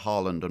 where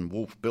Harland and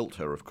Wolff built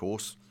her, of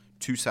course,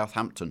 to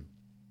Southampton,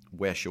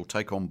 where she'll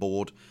take on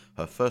board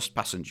her first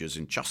passengers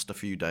in just a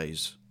few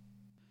days.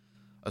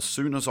 As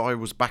soon as I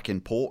was back in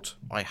port,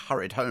 I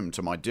hurried home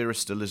to my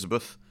dearest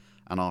Elizabeth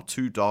and our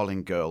two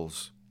darling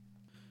girls.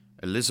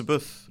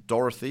 Elizabeth,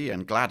 Dorothy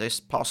and Gladys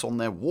pass on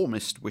their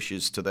warmest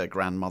wishes to their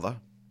grandmother,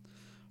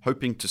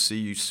 hoping to see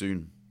you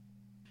soon.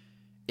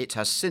 It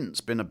has since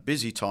been a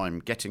busy time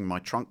getting my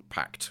trunk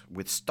packed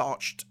with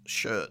starched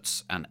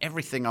shirts and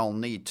everything I'll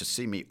need to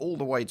see me all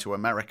the way to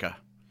America,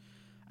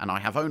 and I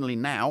have only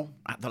now,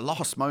 at the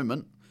last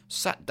moment,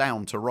 sat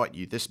down to write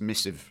you this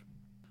missive.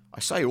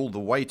 I say all the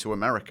way to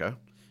America,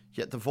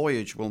 yet the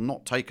voyage will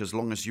not take as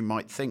long as you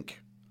might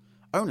think.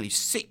 Only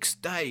 6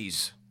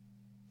 days!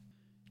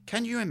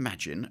 Can you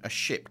imagine a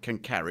ship can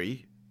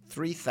carry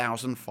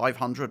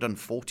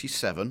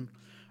 3,547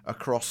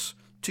 across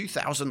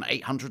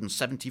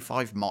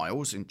 2,875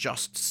 miles in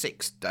just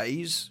 6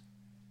 days?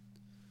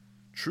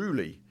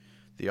 Truly,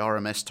 the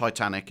RMS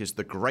Titanic is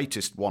the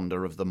greatest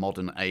wonder of the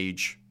modern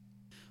age.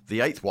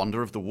 The eighth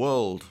wonder of the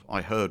world,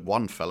 I heard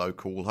one fellow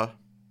call her.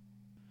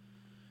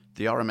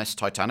 The RMS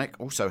Titanic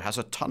also has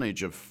a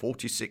tonnage of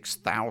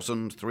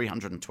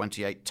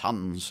 46,328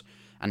 tons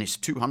and is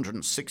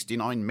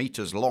 269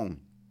 metres long.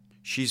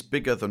 She's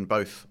bigger than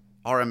both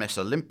RMS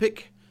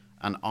Olympic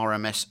and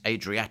RMS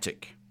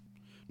Adriatic.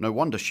 No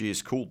wonder she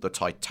is called the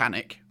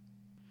Titanic.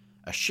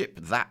 A ship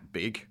that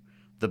big,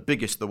 the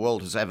biggest the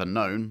world has ever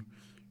known,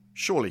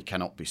 surely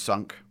cannot be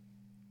sunk.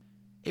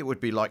 It would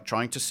be like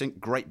trying to sink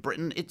Great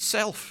Britain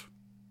itself.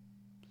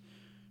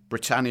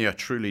 Britannia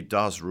truly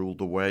does rule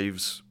the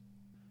waves.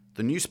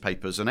 The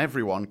newspapers and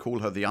everyone call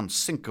her the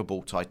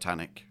unsinkable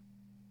Titanic.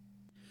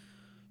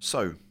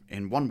 So,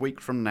 in 1 week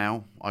from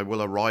now, I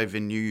will arrive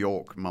in New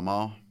York,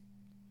 Mamma.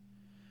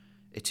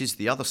 It is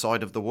the other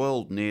side of the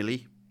world,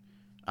 nearly,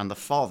 and the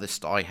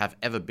farthest I have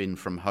ever been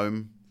from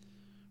home,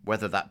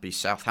 whether that be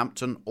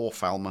Southampton or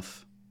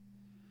Falmouth.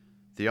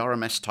 The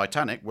RMS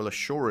Titanic will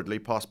assuredly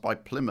pass by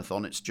Plymouth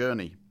on its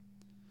journey.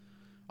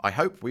 I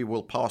hope we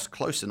will pass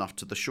close enough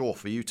to the shore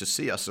for you to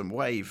see us and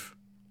wave.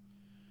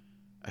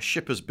 A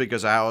ship as big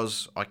as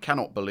ours, I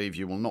cannot believe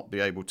you will not be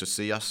able to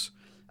see us,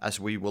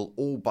 as we will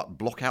all but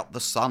block out the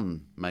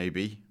sun,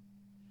 maybe.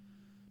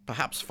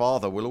 Perhaps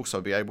Father will also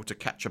be able to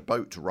catch a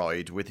boat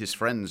ride with his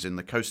friends in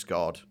the Coast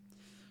Guard,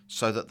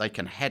 so that they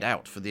can head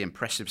out for the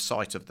impressive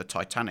sight of the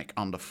Titanic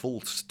under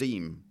full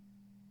steam.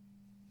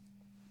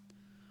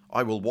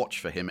 I will watch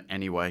for him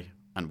anyway,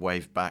 and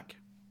wave back.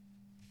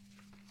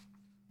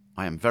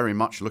 I am very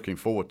much looking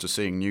forward to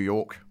seeing New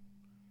York.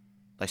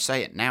 They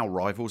say it now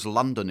rivals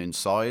London in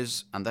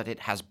size, and that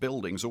it has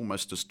buildings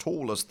almost as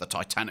tall as the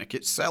Titanic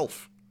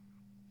itself.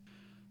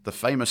 The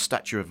famous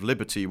Statue of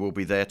Liberty will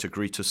be there to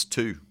greet us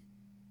too.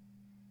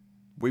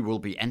 We will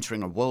be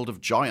entering a world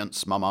of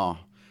giants,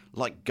 Mamma,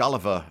 like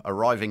Gulliver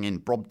arriving in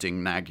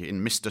Brobdingnag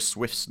in Mr.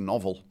 Swift's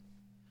novel.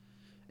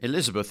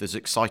 Elizabeth is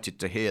excited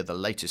to hear the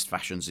latest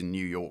fashions in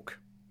New York.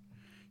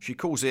 She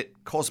calls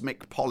it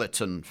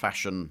cosmopolitan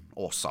fashion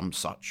or some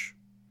such.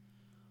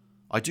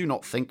 I do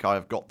not think I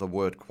have got the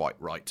word quite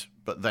right,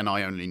 but then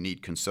I only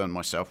need concern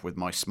myself with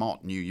my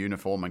smart new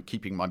uniform and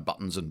keeping my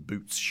buttons and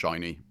boots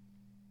shiny.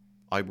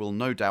 I will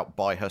no doubt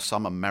buy her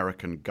some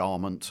American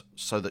garment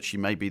so that she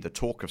may be the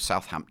talk of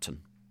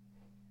Southampton.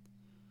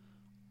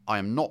 I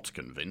am not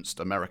convinced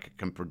America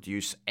can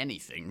produce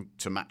anything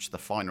to match the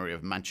finery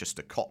of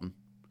Manchester cotton,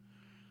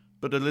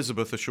 but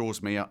Elizabeth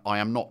assures me I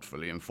am not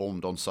fully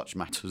informed on such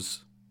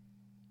matters.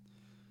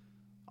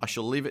 I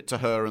shall leave it to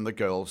her and the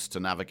girls to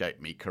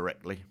navigate me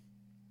correctly.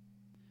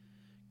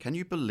 Can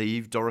you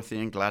believe Dorothy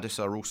and Gladys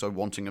are also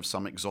wanting of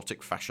some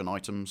exotic fashion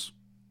items?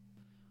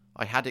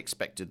 I had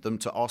expected them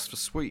to ask for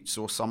sweets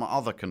or some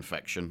other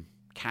confection.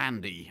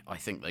 Candy, I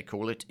think they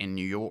call it in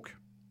New York.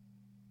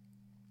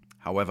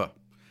 However,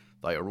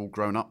 they are all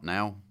grown up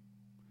now.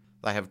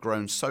 They have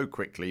grown so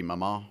quickly,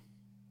 Mamma.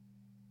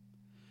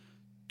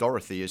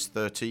 Dorothy is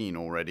 13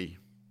 already.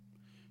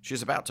 She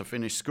is about to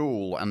finish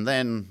school, and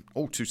then,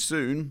 all too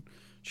soon,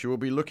 she will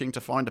be looking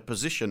to find a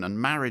position and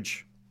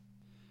marriage.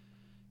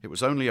 It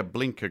was only a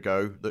blink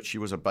ago that she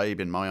was a babe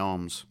in my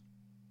arms.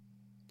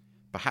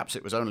 Perhaps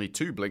it was only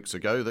 2 blinks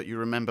ago that you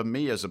remember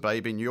me as a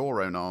babe in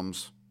your own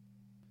arms.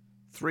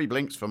 3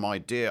 blinks for my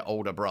dear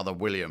older brother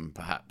William,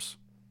 perhaps.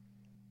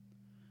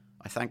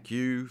 I thank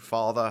you,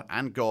 Father,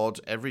 and God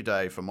every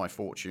day for my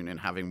fortune in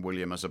having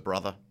William as a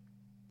brother.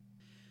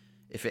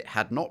 If it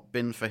had not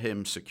been for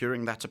him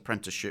securing that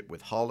apprenticeship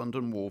with Harland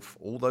and Wolff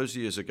all those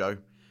years ago,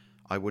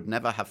 I would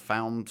never have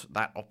found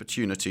that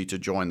opportunity to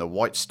join the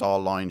White Star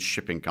Line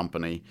shipping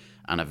company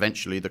and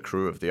eventually the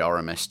crew of the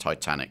RMS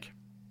Titanic.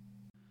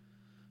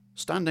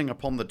 Standing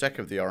upon the deck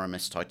of the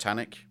RMS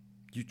Titanic,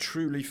 you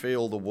truly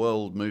feel the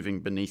world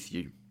moving beneath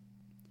you.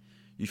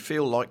 You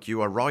feel like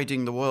you are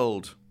riding the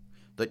world,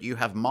 that you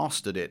have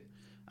mastered it,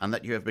 and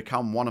that you have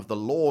become one of the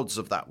lords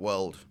of that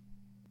world.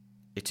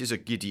 It is a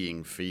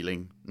giddying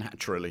feeling,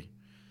 naturally,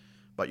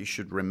 but you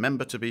should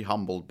remember to be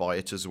humbled by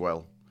it as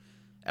well,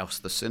 else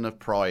the sin of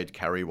pride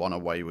carry one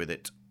away with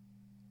it.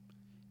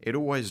 It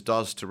always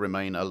does to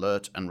remain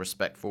alert and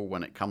respectful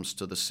when it comes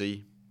to the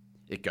sea,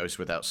 it goes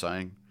without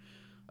saying,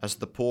 as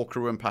the poor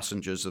crew and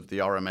passengers of the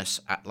RMS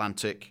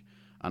Atlantic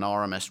and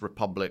RMS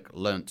Republic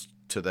learnt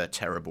to their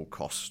terrible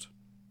cost.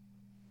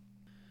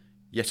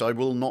 Yet I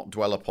will not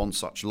dwell upon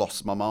such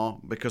loss, Mamma,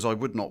 because I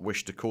would not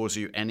wish to cause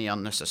you any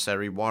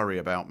unnecessary worry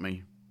about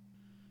me.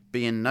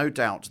 Be in no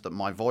doubt that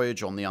my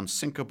voyage on the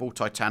unsinkable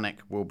Titanic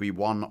will be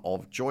one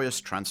of joyous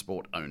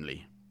transport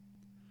only.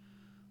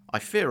 I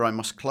fear I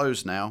must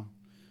close now,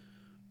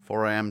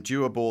 for I am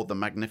due aboard the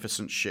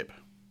magnificent ship.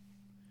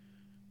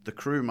 The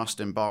crew must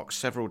embark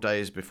several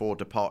days before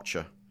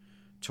departure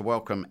to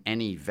welcome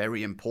any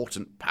very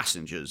important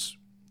passengers,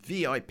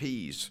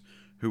 VIPs,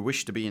 who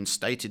wish to be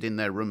instated in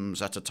their rooms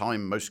at a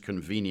time most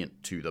convenient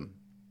to them.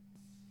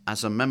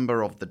 As a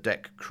member of the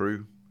deck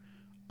crew,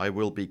 I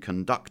will be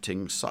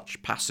conducting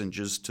such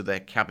passengers to their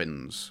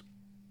cabins.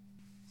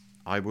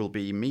 I will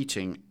be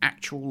meeting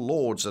actual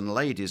lords and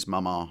ladies,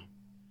 Mamma.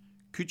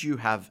 Could you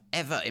have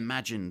ever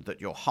imagined that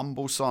your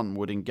humble son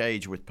would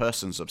engage with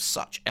persons of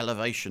such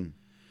elevation?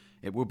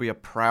 It will be a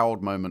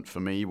proud moment for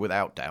me,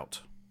 without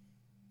doubt.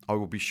 I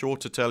will be sure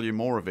to tell you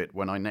more of it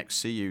when I next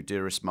see you,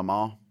 dearest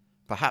Mamma.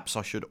 Perhaps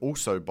I should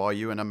also buy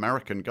you an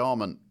American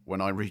garment when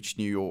I reach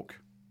New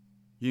York.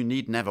 You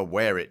need never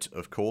wear it,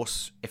 of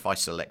course, if I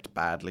select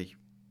badly,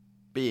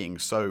 being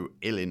so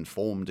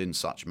ill-informed in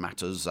such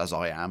matters as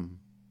I am.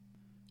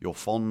 Your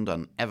fond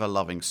and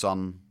ever-loving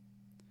son,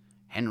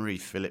 Henry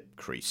Philip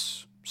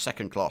Creese,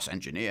 second-class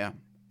engineer,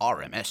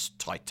 RMS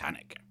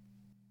Titanic.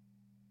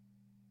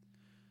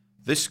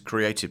 This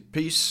creative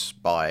piece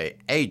by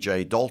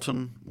A.J.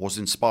 Dalton was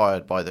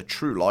inspired by the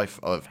true life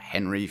of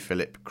Henry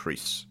Philip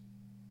Creese.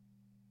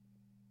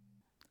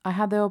 I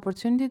had the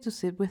opportunity to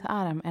sit with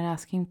Adam and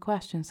ask him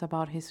questions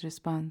about his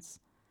response.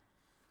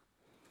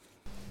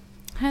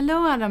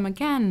 Hello, Adam,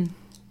 again.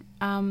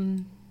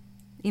 In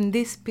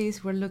this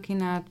piece, we're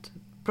looking at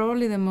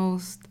probably the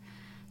most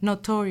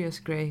notorious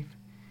grave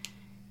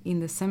in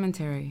the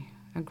cemetery,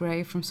 a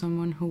grave from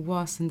someone who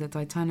was in the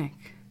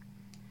Titanic.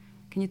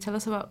 Can you tell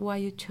us about why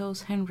you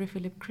chose Henry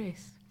Philip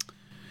Creese?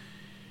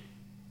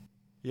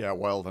 Yeah,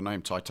 well, the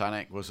name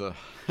Titanic was an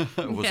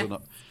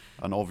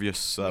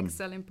obvious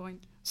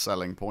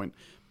selling point.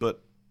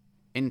 But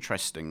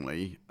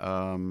interestingly,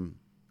 the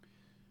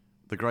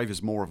grave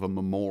is more of a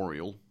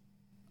memorial.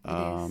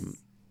 And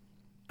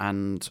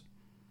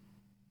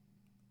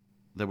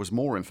there was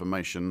more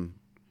information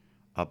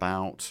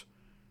about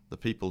the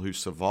people who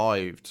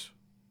survived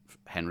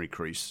Henry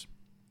Creese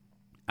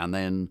and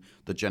then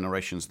the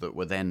generations that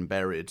were then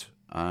buried.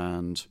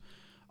 And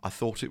I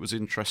thought it was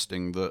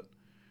interesting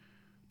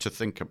to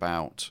think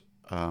about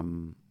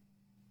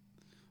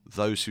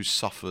those who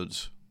suffered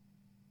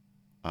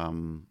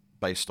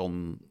based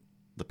on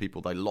the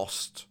people they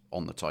lost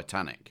on the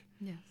Titanic.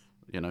 Yes.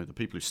 You know, the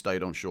people who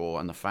stayed on shore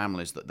and the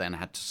families that then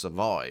had to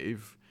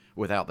survive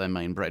without their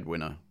main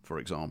breadwinner, for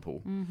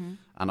example. Mm-hmm.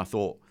 And I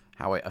thought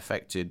how it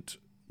affected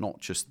not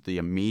just the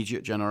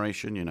immediate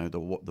generation, you know, the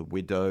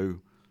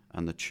widow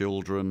and the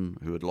children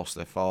who had lost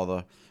their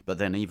father, but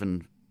then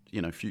even,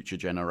 you know, future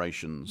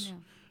generations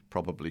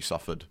probably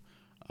suffered.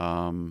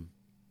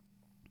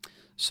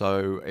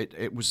 So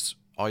it was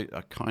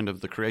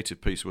the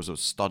creative piece was a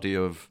study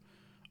of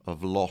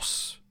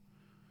loss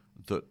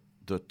that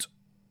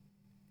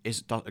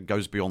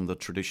goes beyond the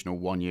traditional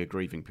 1 year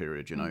grieving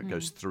period. You know, It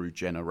goes through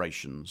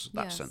generations.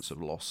 That sense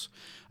of loss,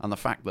 and the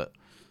fact that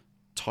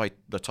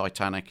the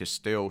Titanic is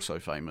still so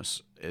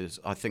famous is,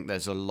 I think,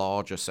 there's a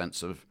larger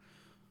sense of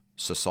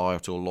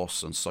societal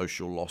loss and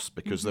social loss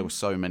because there were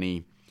so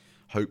many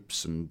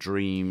hopes and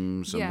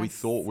dreams, and we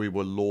thought we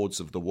were lords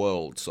of the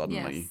world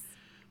suddenly.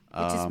 Yes.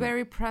 Which is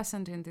very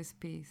present in this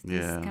piece.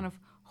 This kind of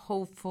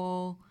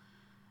hopeful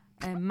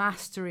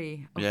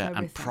mastery of everything.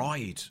 And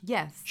pride.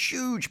 Yes.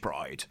 Huge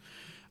pride.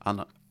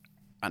 And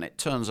it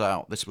turns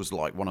out this was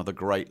like one of the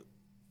great,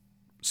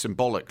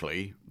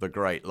 symbolically, the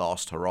great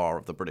last hurrah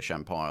of the British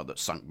Empire that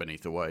sunk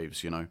beneath the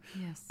waves, you know.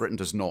 Yes. Britain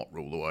does not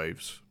rule the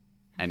waves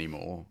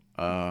anymore.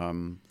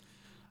 And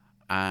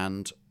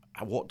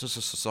what does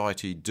a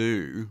society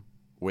do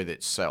with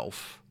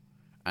itself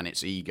and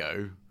its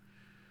ego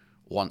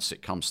once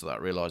it comes to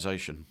that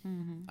realization?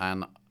 Mm-hmm.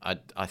 And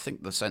I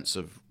think the sense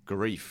of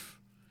grief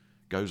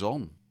goes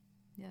on.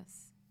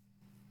 Yes.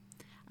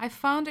 I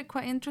found it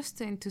quite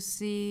interesting to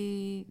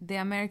see the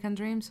American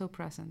dream so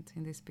present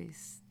in this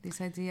piece.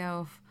 This idea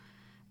of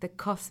the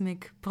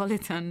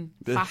cosmopolitan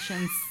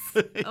fashions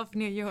of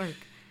New York.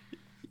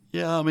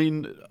 Yeah, I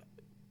mean,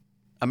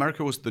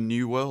 America was the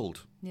new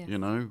world, you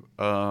know,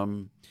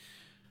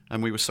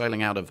 and we were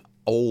sailing out of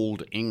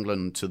old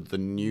England to the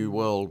new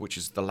world, which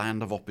is the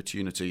land of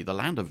opportunity, the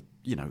land of,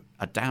 you know,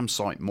 a damn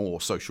sight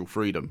more social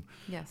freedom,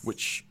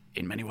 which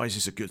in many ways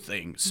is a good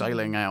thing.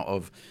 Sailing out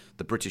of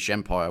the British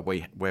Empire,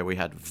 where we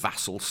had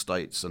vassal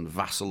states and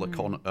vassal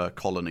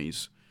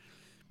colonies,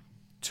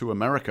 to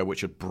America,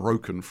 which had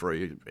broken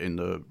free in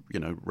the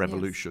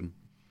Revolution,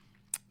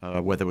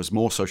 where there was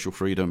more social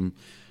freedom.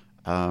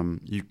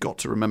 You've got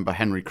to remember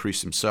Henry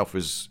Creese himself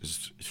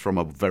is from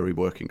a very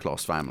working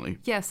class family.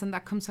 Yes, and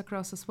that comes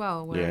across as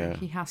well, where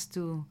he has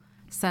to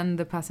send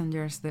the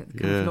passengers, the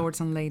kind of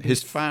lords and ladies.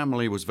 His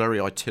family was very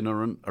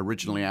itinerant,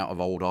 originally out of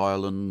Old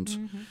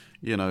Ireland.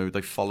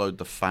 They followed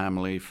the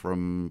family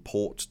from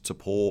port to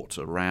port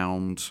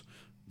around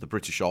the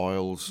British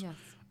Isles,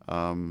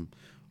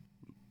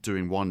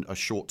 doing a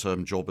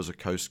short-term job as a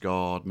coast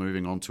guard,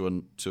 moving on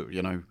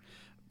to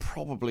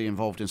probably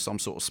involved in some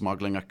sort of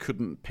smuggling. I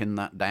couldn't pin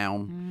that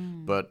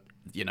down, but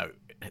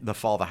the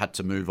father had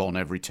to move on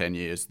every 10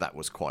 years. That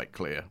was quite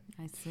clear.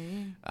 I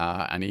see.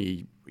 And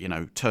he,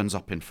 turns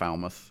up in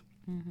Falmouth,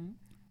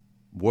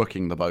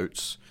 working the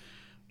boats.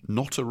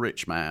 Not a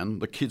rich man.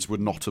 The kids would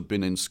not have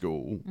been in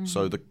school,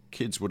 so the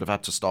kids would have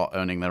had to start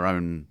earning their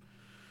own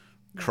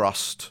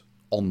crust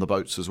on the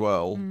boats as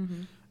well.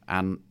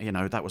 And,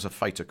 that was a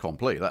fait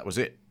accompli. That was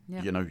it.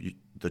 Yeah.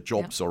 The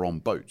jobs are on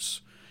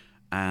boats.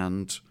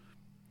 And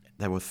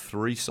there were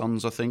 3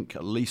 sons, I think,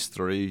 at least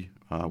 3.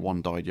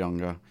 One died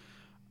younger.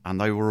 And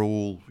they were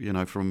all,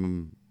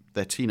 from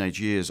their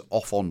teenage years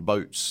off on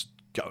boats,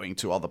 going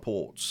to other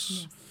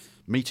ports,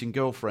 meeting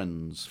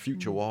girlfriends,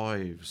 future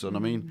wives. And I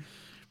mean,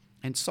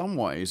 in some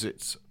ways,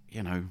 it's,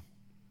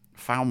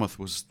 Falmouth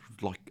was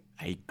like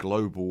a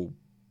global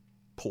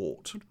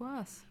port. It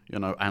was.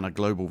 And a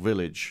global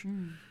village.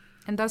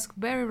 And that's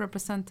very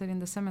represented in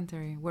the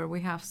cemetery, where we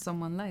have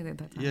someone laid at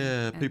that time.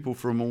 Yeah, people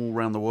from all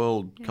around the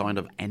world kind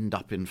of end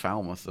up in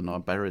Falmouth and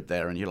are buried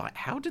there. And you're like,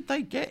 how did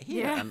they get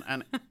here? Yeah.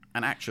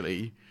 And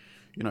actually,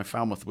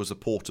 Falmouth was a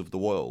port of the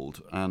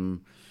world.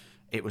 And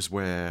it was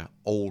where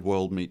old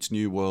world meets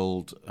new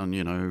world.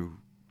 And,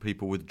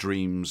 people with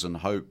dreams and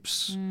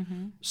hopes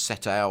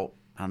set out.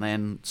 And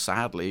then,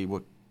 sadly,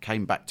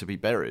 came back to be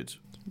buried.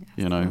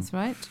 Yes, that's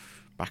right.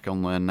 Back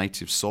on their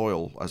native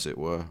soil, as it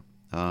were.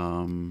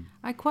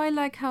 I quite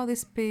like how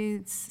this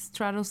piece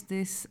straddles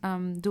this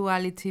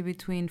duality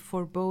between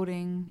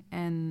foreboding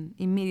and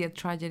immediate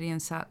tragedy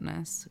and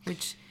sadness,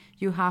 which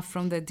you have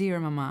from the Dear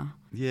Mama.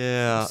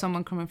 Yeah.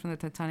 Someone coming from the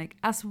Titanic,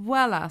 as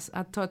well as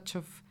a touch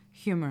of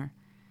humor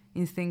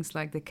in things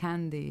like the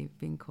candy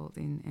being called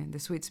the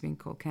sweets being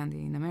called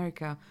candy in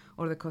America,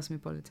 or the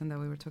Cosmopolitan that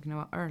we were talking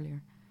about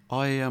earlier.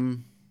 I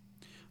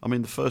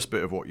mean, the first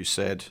bit of what you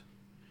said,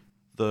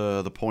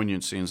 the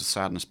poignancy and the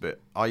sadness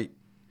bit,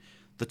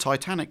 the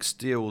Titanic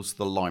steals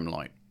the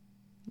limelight.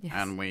 Yes.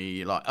 And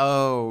we died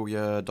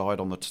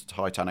on the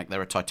Titanic.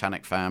 They're a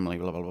Titanic family,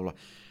 blah, blah, blah, blah.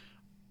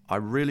 I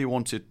really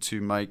wanted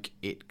to make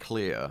it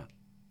clear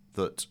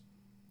that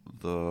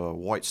the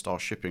White Star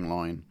shipping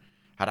line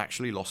had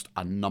actually lost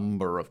a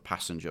number of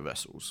passenger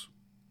vessels.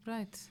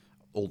 Right.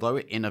 Although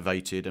it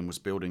innovated and was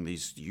building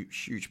these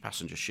huge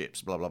passenger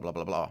ships, blah, blah, blah,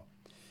 blah, blah,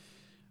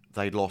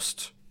 they'd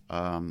lost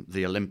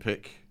the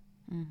Olympic,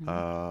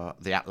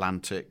 the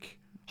Atlantic.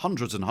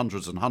 Hundreds and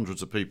hundreds and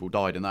hundreds of people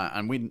died in that,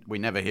 and we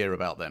never hear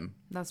about them.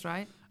 That's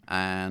right.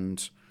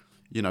 And,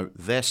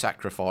 their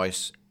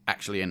sacrifice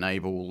actually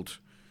enabled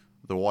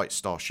the White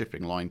Star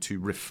shipping line to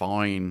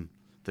refine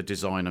the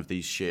design of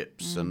these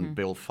ships and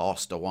build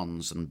faster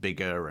ones and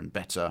bigger and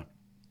better.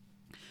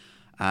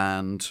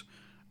 And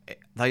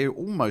they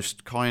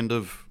almost kind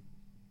of,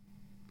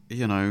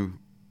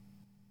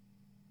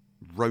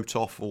 wrote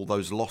off all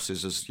those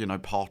losses as,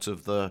 part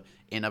of the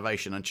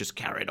innovation and just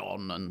carried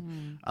on.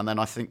 And then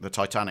I think the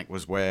Titanic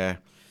was where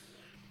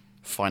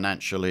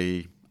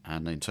financially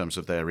and in terms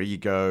of their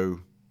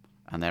ego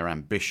and their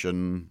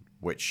ambition,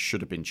 which should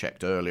have been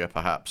checked earlier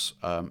perhaps,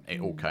 it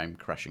all came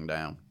crashing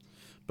down.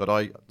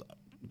 But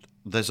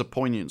there's a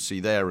poignancy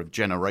there of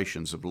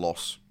generations of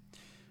loss,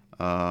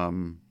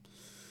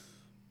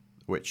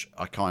 which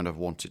I kind of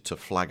wanted to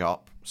flag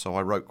up. So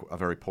I wrote a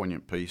very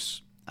poignant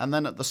piece. And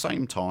then at the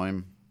same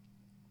time,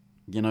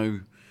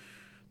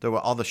 there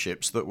were other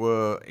ships that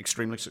were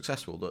extremely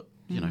successful that,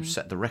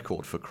 set the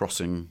record for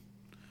crossing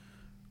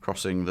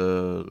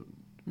the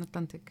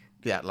Atlantic.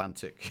 The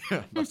Atlantic.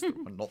 That's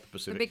not the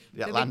Pacific. The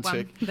The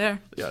Atlantic. big one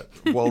there.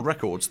 Yeah. World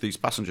records. These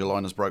passenger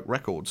liners broke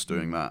records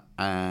doing that.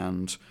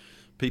 And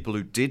people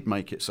who did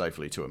make it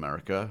safely to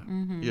America,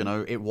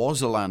 it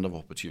was a land of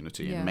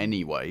opportunity in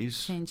many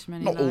ways. Changed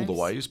many Not lives. all the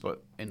ways,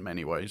 but in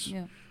many ways.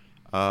 Yeah.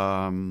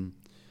 And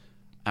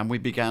we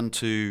began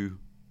to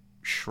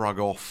shrug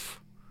off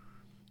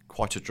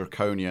quite a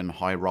draconian,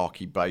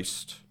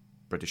 hierarchy-based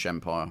British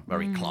Empire,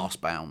 very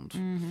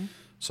class-bound.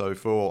 So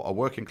for a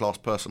working-class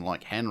person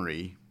like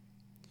Henry,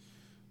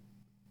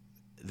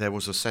 there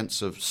was a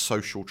sense of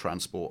social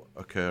transport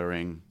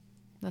occurring,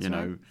 That's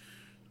right.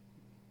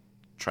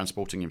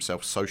 Transporting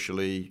himself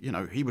socially.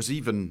 He was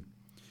even,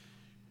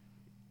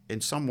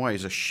 in some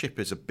ways, a ship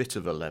is a bit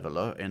of a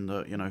leveller in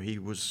that, he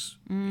was,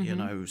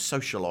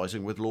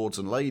 socialising with lords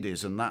and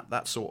ladies and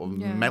that sort of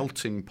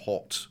melting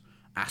pot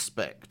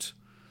aspect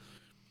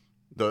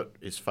that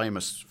is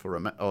famous for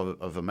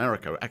of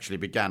America actually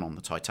began on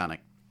the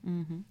Titanic.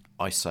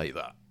 I say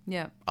that.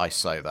 Yeah. I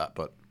say that,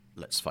 but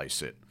let's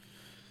face it.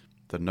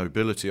 The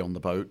nobility on the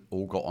boat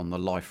all got on the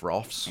life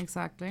rafts.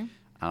 Exactly. And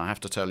I have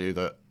to tell you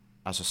that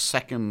as a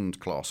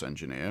second-class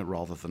engineer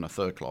rather than a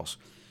third-class,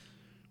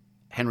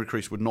 Henry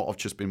Creese would not have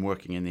just been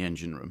working in the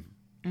engine room.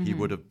 He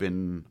would have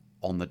been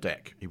on the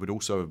deck. He would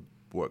also have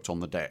worked on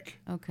the deck.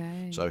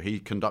 Okay. So he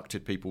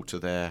conducted people to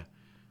their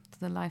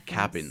The life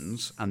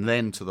cabins and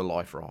then to the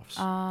life rafts.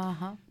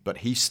 But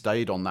he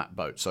stayed on that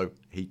boat. So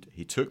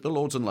he took the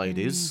lords and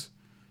ladies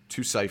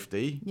to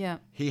safety. Yeah.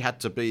 He had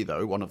to be,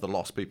 though, one of the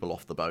last people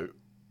off the boat.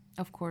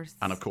 Of course.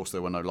 And, of course,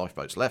 there were no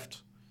lifeboats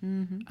left.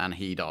 And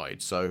he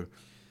died. So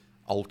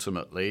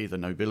ultimately, the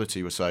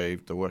nobility was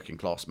saved. The working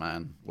class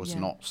man was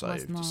not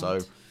saved. So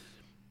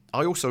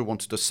I also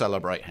wanted to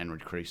celebrate Henry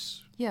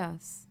Creese.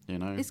 Yes. You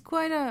know? It's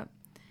quite a...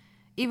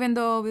 Even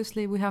though,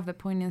 obviously, we have the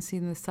poignancy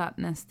and the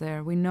sadness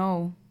there, we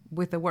know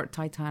with the word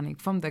Titanic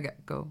from the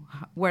get-go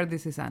where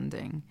this is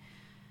ending.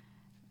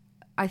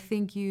 I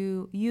think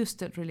you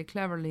used it really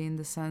cleverly in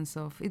the sense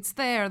of it's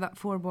there, that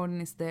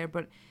foreboding is there,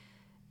 but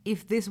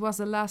if this was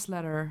the last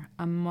letter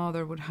a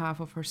mother would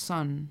have of her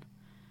son,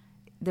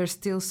 there's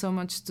still so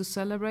much to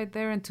celebrate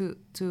there and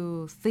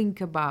to think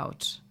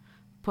about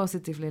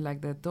positively,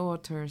 like the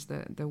daughters,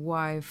 the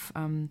wife,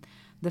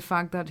 the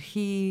fact that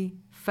he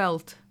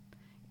felt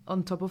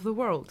on top of the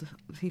world.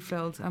 He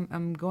felt,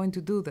 I'm going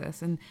to do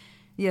this. And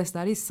yes,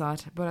 that is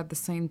sad, but at the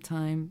same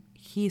time,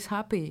 he's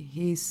happy.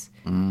 He's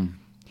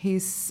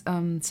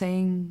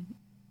saying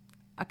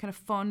a kind of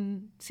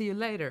fun see you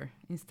later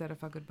instead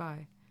of a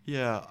goodbye.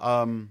 Yeah,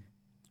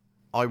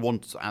 I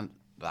want, and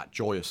that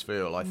joyous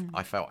feel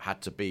I felt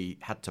had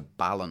to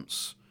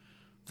balance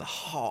the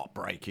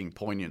heartbreaking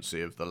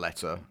poignancy of the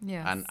letter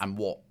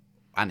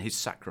and his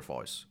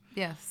sacrifice.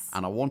 Yes.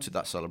 And I wanted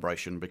that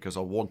celebration because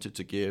I wanted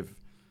to give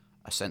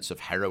a sense of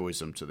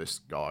heroism to this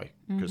guy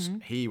because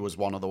he was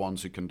one of the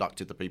ones who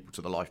conducted the people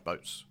to the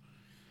lifeboats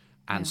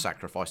and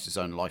sacrificed his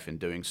own life in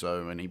doing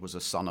so, and he was a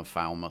son of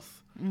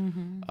Falmouth.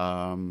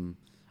 And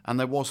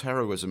there was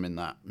heroism in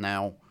that.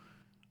 Now,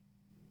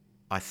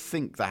 I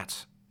think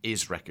that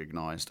is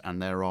recognised, and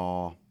there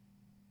are,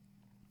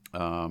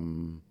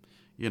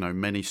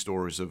 many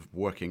stories of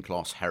working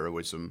class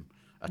heroism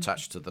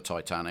attached to the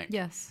Titanic.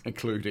 Yes.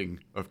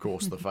 Including, of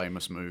course, the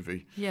famous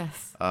movie.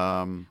 Yes.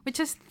 Which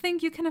I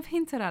think you kind of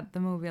hinted at the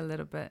movie a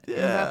little bit. Yeah.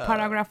 In that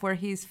paragraph where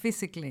he's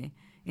physically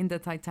in the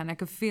Titanic. I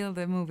could feel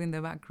the movie in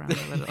the background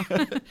a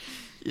little.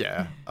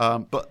 Yeah.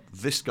 But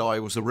this guy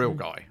was a real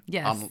guy.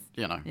 Yes.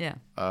 Yeah.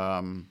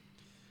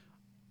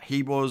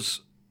 He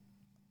was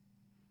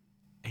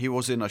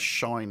in a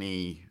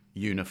shiny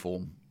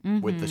uniform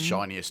with the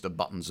shiniest of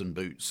buttons and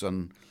boots,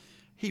 and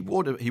he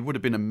would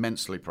have been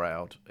immensely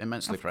proud.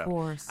 Of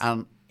course.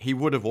 And he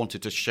would have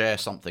wanted to share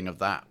something of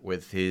that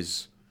with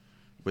his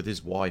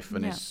wife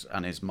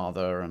and his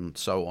mother and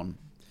so on.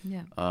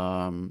 Yeah.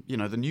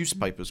 The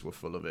newspapers were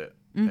full of it.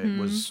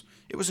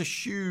 It was a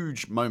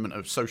huge moment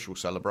of social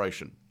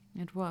celebration.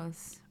 It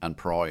was. And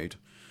pride.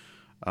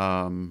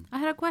 I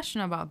had a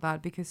question about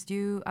that because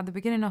you, at the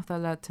beginning of the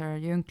letter,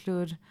 you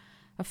include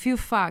a few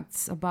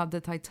facts about the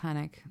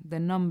Titanic, the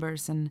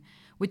numbers, and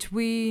which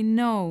we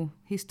know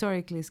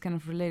historically is kind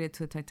of related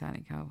to the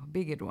Titanic, how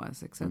big it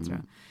was,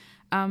 etc.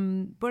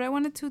 But I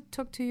wanted to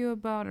talk to you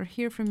about or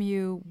hear from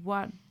you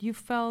what you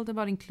felt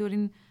about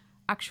including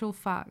actual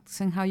facts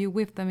and how you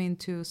whip them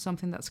into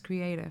something that's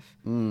creative.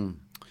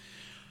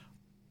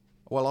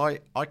 Well,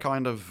 I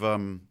kind of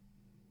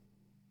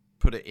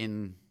put it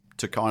in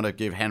to kind of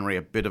give Henry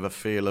a bit of a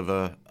feel of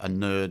a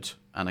nerd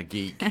and a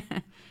geek.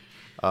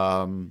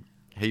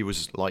 He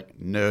was like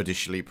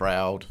nerdishly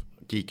proud,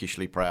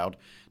 geekishly proud.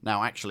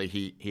 Now, actually,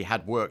 he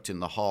had worked in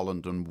the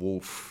Harland and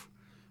Wolff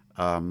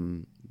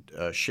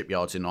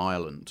shipyards in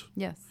Ireland.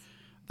 Yes.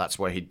 That's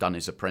where he'd done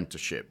his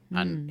apprenticeship,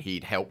 and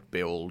he'd helped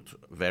build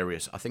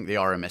various. I think the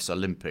RMS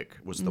Olympic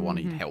was the one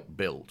he'd helped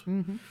build.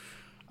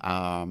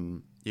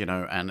 And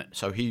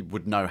so he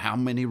would know how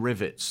many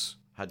rivets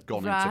had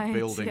gone into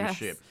building a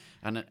ship,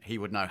 and he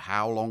would know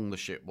how long the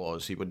ship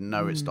was. He would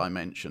know its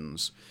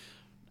dimensions,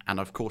 and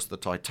of course, the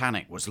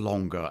Titanic was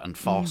longer and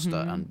faster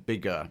and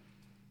bigger,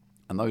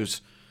 and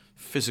those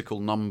physical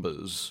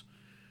numbers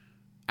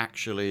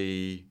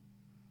actually,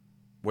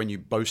 when you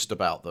boast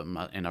about them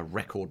in a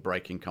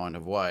record-breaking kind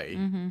of way,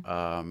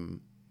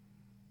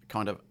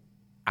 kind of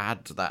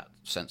add to that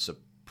sense of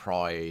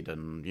pride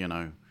and,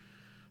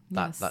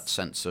 that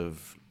sense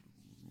of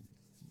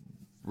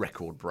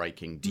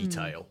record-breaking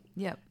detail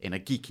in a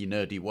geeky,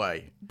 nerdy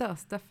way. It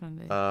does,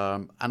 definitely.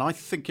 And I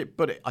think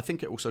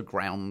it also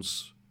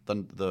grounds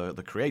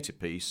the creative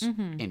piece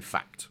in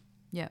fact.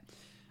 Yeah.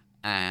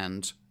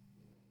 And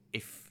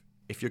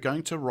if you're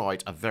going to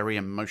write a very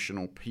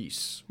emotional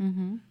piece,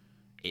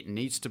 it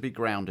needs to be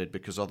grounded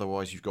because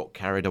otherwise you've got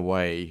carried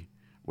away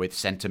with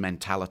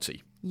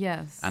sentimentality.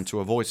 Yes. And to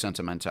avoid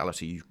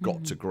sentimentality, you've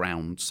got to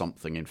ground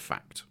something in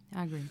fact.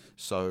 I agree.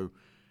 So,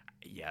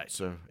 yeah,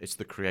 it's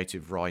the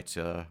creative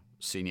writer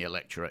senior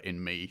lecturer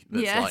in me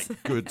that's Yes.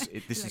 like, good,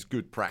 this is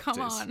good practice.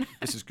 Come on.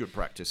 This is good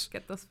practice.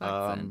 Get those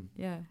facts in.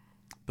 Yeah.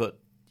 But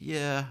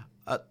yeah,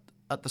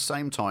 at the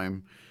same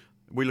time,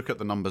 we look at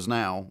the numbers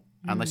now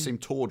and they seem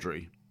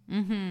tawdry,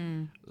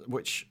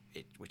 which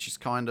is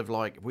kind of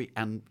like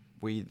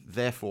we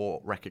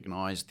therefore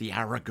recognise the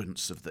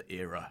arrogance of the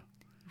era.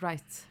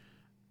 Right.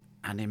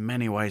 And in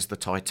many ways, the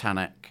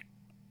Titanic,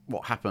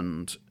 what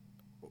happened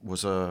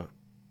was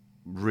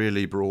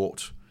really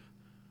brought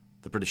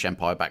the British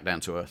Empire back down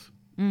to earth.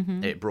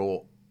 It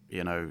brought,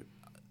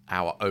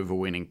 our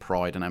overweening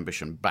pride and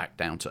ambition back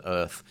down to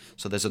earth.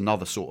 So there's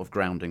another sort of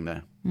grounding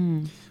there.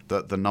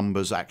 That the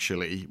numbers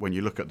actually, when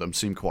you look at them,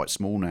 seem quite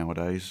small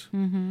nowadays.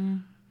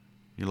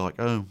 You're like,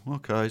 oh,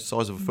 okay,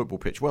 size of a football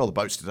pitch. Well, the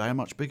boats today are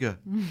much bigger.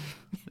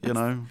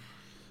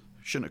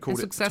 Shouldn't have called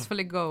it.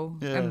 Successfully go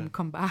and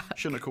come back.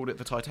 Shouldn't have called it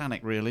the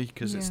Titanic, really,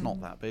 because it's not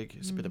that big.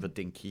 It's a bit of a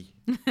dinky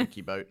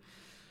boat.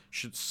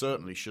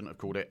 Certainly shouldn't have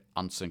called it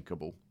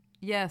unsinkable.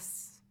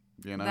 Yes.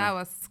 That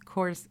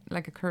was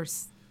like a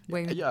curse.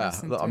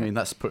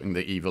 That's putting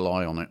the evil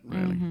eye on it,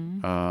 really.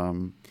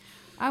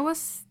 I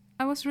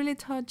was really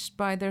touched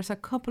by, there's a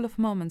couple of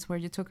moments where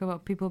you talk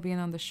about people being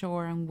on the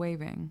shore and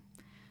waving,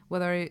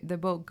 whether the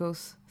boat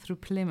goes through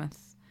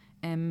Plymouth,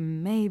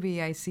 and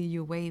maybe I see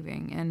you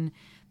waving, and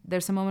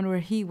there's a moment where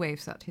he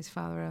waves at his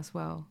father as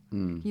well.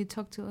 Can you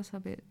talk to us a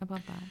bit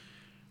about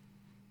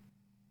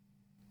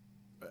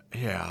that?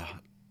 Yeah.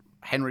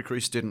 Henry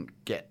Creese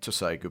didn't get to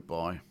say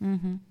goodbye.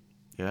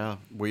 Yeah.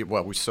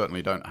 We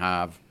certainly don't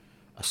have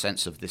a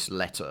sense of this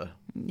letter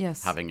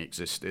having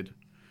existed.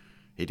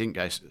 He didn't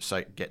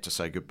get to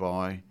say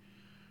goodbye.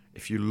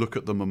 If you look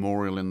at the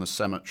memorial in the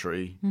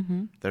cemetery,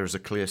 there is a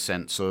clear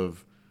sense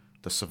of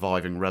the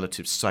surviving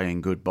relatives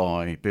saying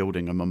goodbye,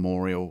 building a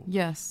memorial.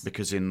 Yes.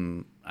 Because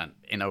in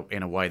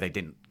a way they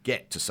didn't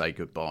get to say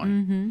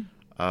goodbye.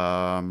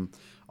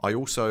 I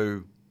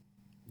also,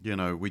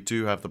 we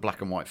do have the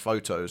black and white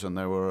photos, and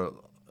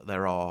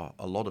there are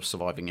a lot of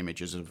surviving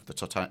images of the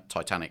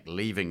Titanic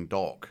leaving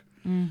dock,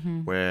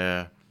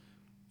 where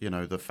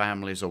the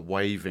families are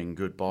waving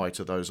goodbye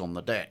to those on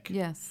the deck.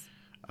 Yes.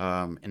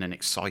 In an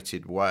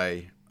excited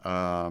way.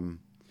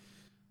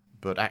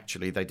 But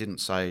actually they didn't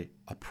say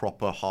a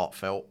proper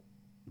heartfelt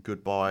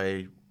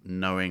goodbye,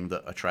 knowing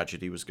that a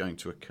tragedy was going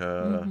to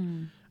occur.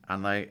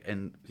 And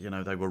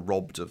they were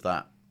robbed of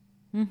that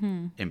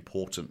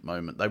important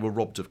moment. They were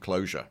robbed of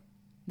closure.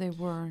 They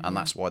were. And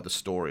that's why the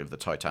story of the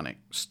Titanic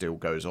still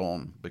goes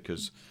on,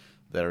 because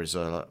there is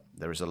a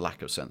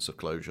lack of sense of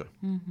closure.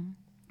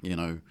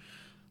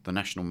 The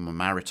National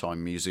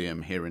Maritime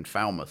Museum here in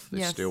Falmouth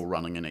is still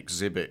running an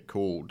exhibit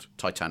called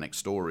Titanic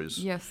Stories.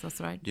 Yes, that's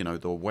right. The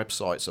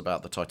websites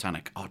about the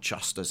Titanic are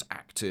just as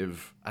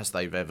active as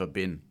they've ever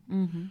been.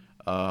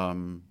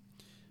 And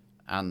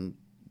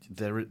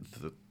there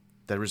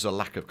is a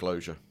lack of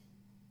closure.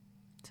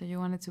 So you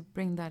wanted to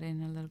bring that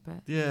in a little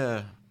bit.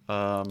 Yeah.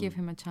 Give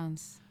him a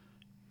chance.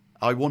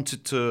 I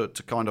wanted to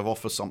kind of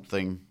offer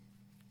something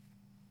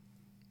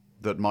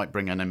that might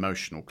bring an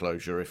emotional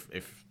closure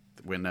if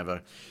we're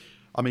never...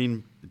 I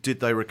mean, did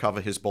they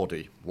recover his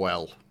body?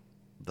 Well,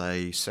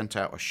 they sent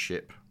out a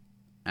ship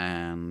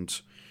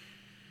and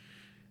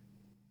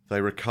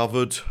they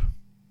recovered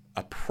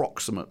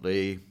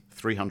approximately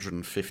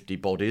 350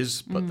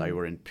 bodies, but they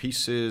were in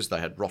pieces.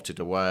 They had rotted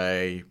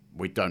away.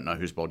 We don't know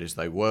whose bodies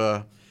they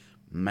were.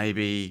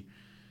 Maybe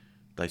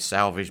they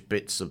salvaged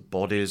bits of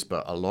bodies,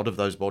 but a lot of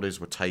those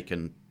bodies were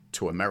taken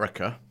to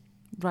America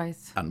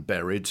and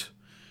buried.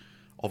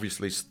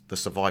 Obviously, the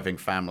surviving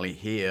family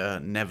here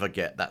never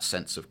get that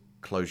sense of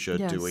closure.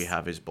 Yes. Do we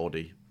have his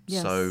body?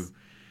 Yes. So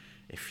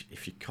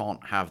if you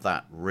can't have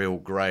that real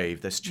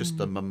grave, there's just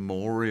a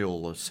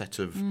memorial, a set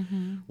of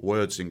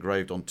words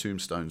engraved on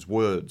tombstones.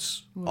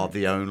 Words are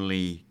the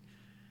only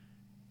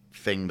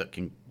thing that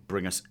can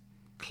bring us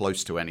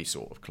close to any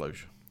sort of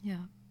closure.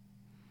 Yeah.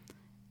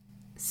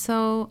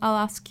 So I'll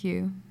ask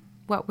you,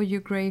 what would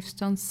your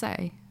gravestone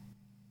say?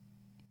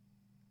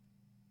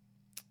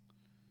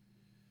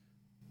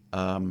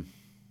 Or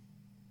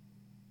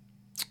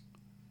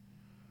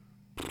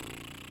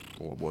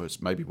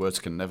maybe words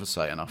can never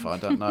say enough. I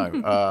don't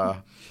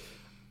know.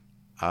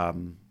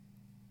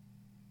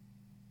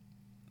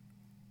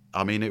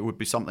 I mean, it would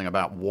be something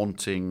about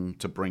wanting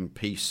to bring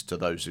peace to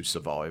those who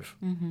survive.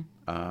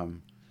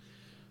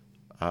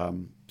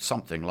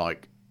 Something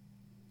like,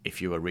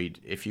 if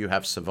you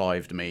have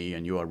survived me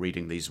and you are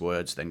reading these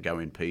words, then go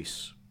in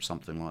peace.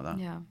 Something like that.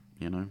 Yeah.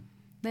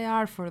 They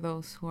are for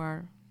those who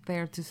are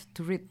there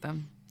to read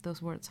them.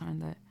 Those words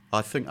aren't there.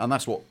 I think, and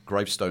that's what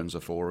gravestones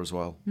are for as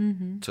well.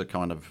 To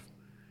kind of,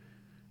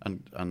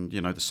 and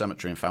the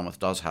cemetery in Falmouth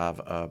does have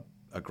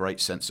a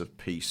great sense of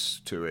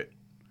peace to it,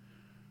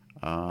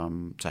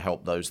 to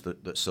help those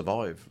that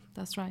survive.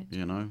 That's right.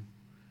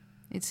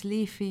 It's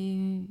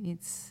leafy.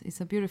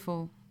 It's a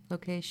beautiful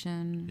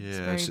location.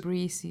 Yeah, it's very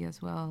breezy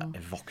as well.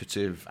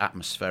 Evocative,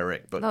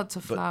 atmospheric, but lots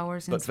of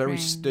flowers in but very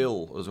spring.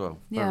 still as well.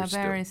 Yeah,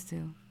 very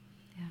still.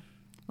 Yeah.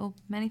 Well,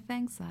 many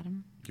thanks,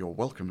 Adam. You're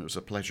welcome. It was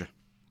a pleasure.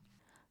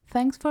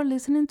 Thanks for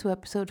listening to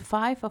episode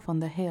 5 of On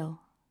the Hill.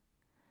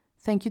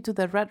 Thank you to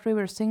the Red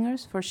River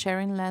Singers for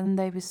sharing Len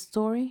Davis'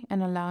 story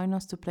and allowing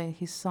us to play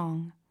his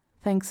song.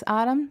 Thanks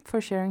Adam for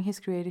sharing his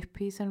creative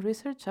piece and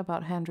research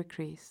about Henry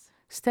Creese.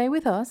 Stay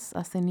with us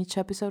as in each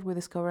episode we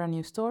discover a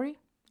new story,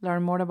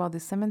 learn more about the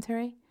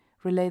cemetery,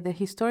 relate the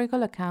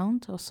historical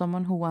account of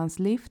someone who once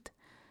lived,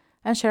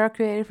 and share a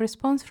creative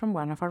response from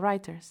one of our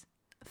writers.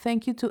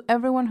 Thank you to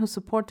everyone who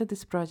supported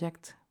this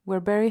project. We're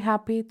very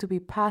happy to be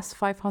past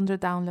 500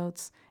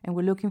 downloads, and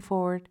we're looking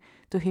forward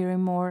to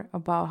hearing more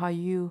about how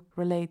you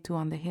relate to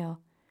On the Hill.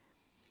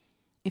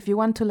 If you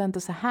want to lend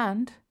us a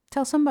hand,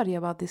 tell somebody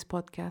about this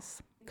podcast.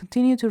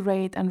 Continue to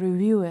rate and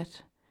review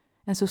it,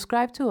 and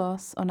subscribe to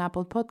us on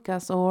Apple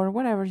Podcasts or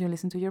wherever you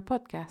listen to your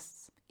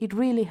podcasts. It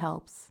really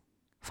helps.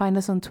 Find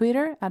us on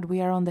Twitter at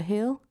We Are On The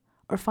Hill,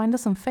 or find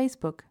us on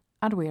Facebook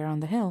at We Are On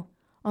The Hill.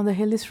 On the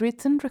Hill is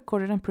written,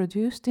 recorded and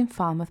produced in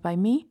Falmouth by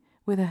me,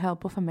 with the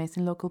help of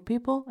amazing local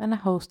people and a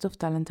host of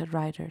talented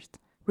writers.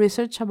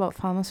 Research about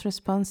Falmouth's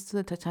response to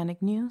the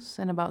Titanic news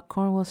and about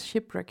Cornwall's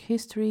shipwreck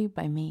history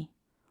by me.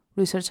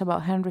 Research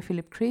about Henry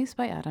Philip Creese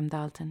by Adam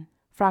Dalton.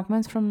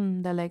 Fragments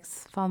from the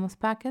Lake's Falmouth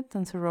Packet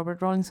and Sir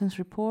Robert Rawlinson's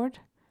report,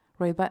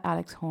 read by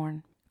Alex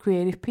Horn.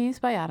 Creative piece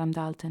by Adam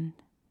Dalton.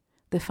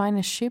 The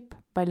Finest Ship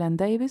by Len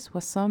Davis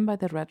was sung by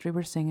the Red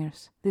River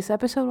Singers. This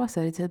episode was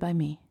edited by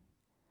me.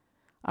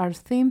 Our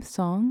theme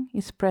song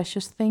is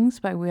Precious Things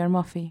by We Are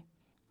Muffy.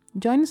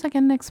 Join us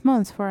again next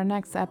month for our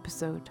next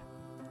episode.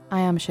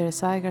 I am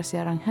Sheresai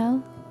Garcia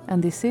Rangel,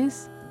 and this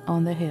is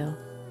On the Hill.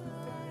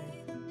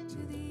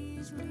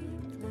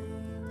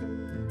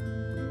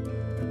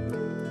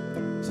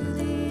 To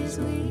these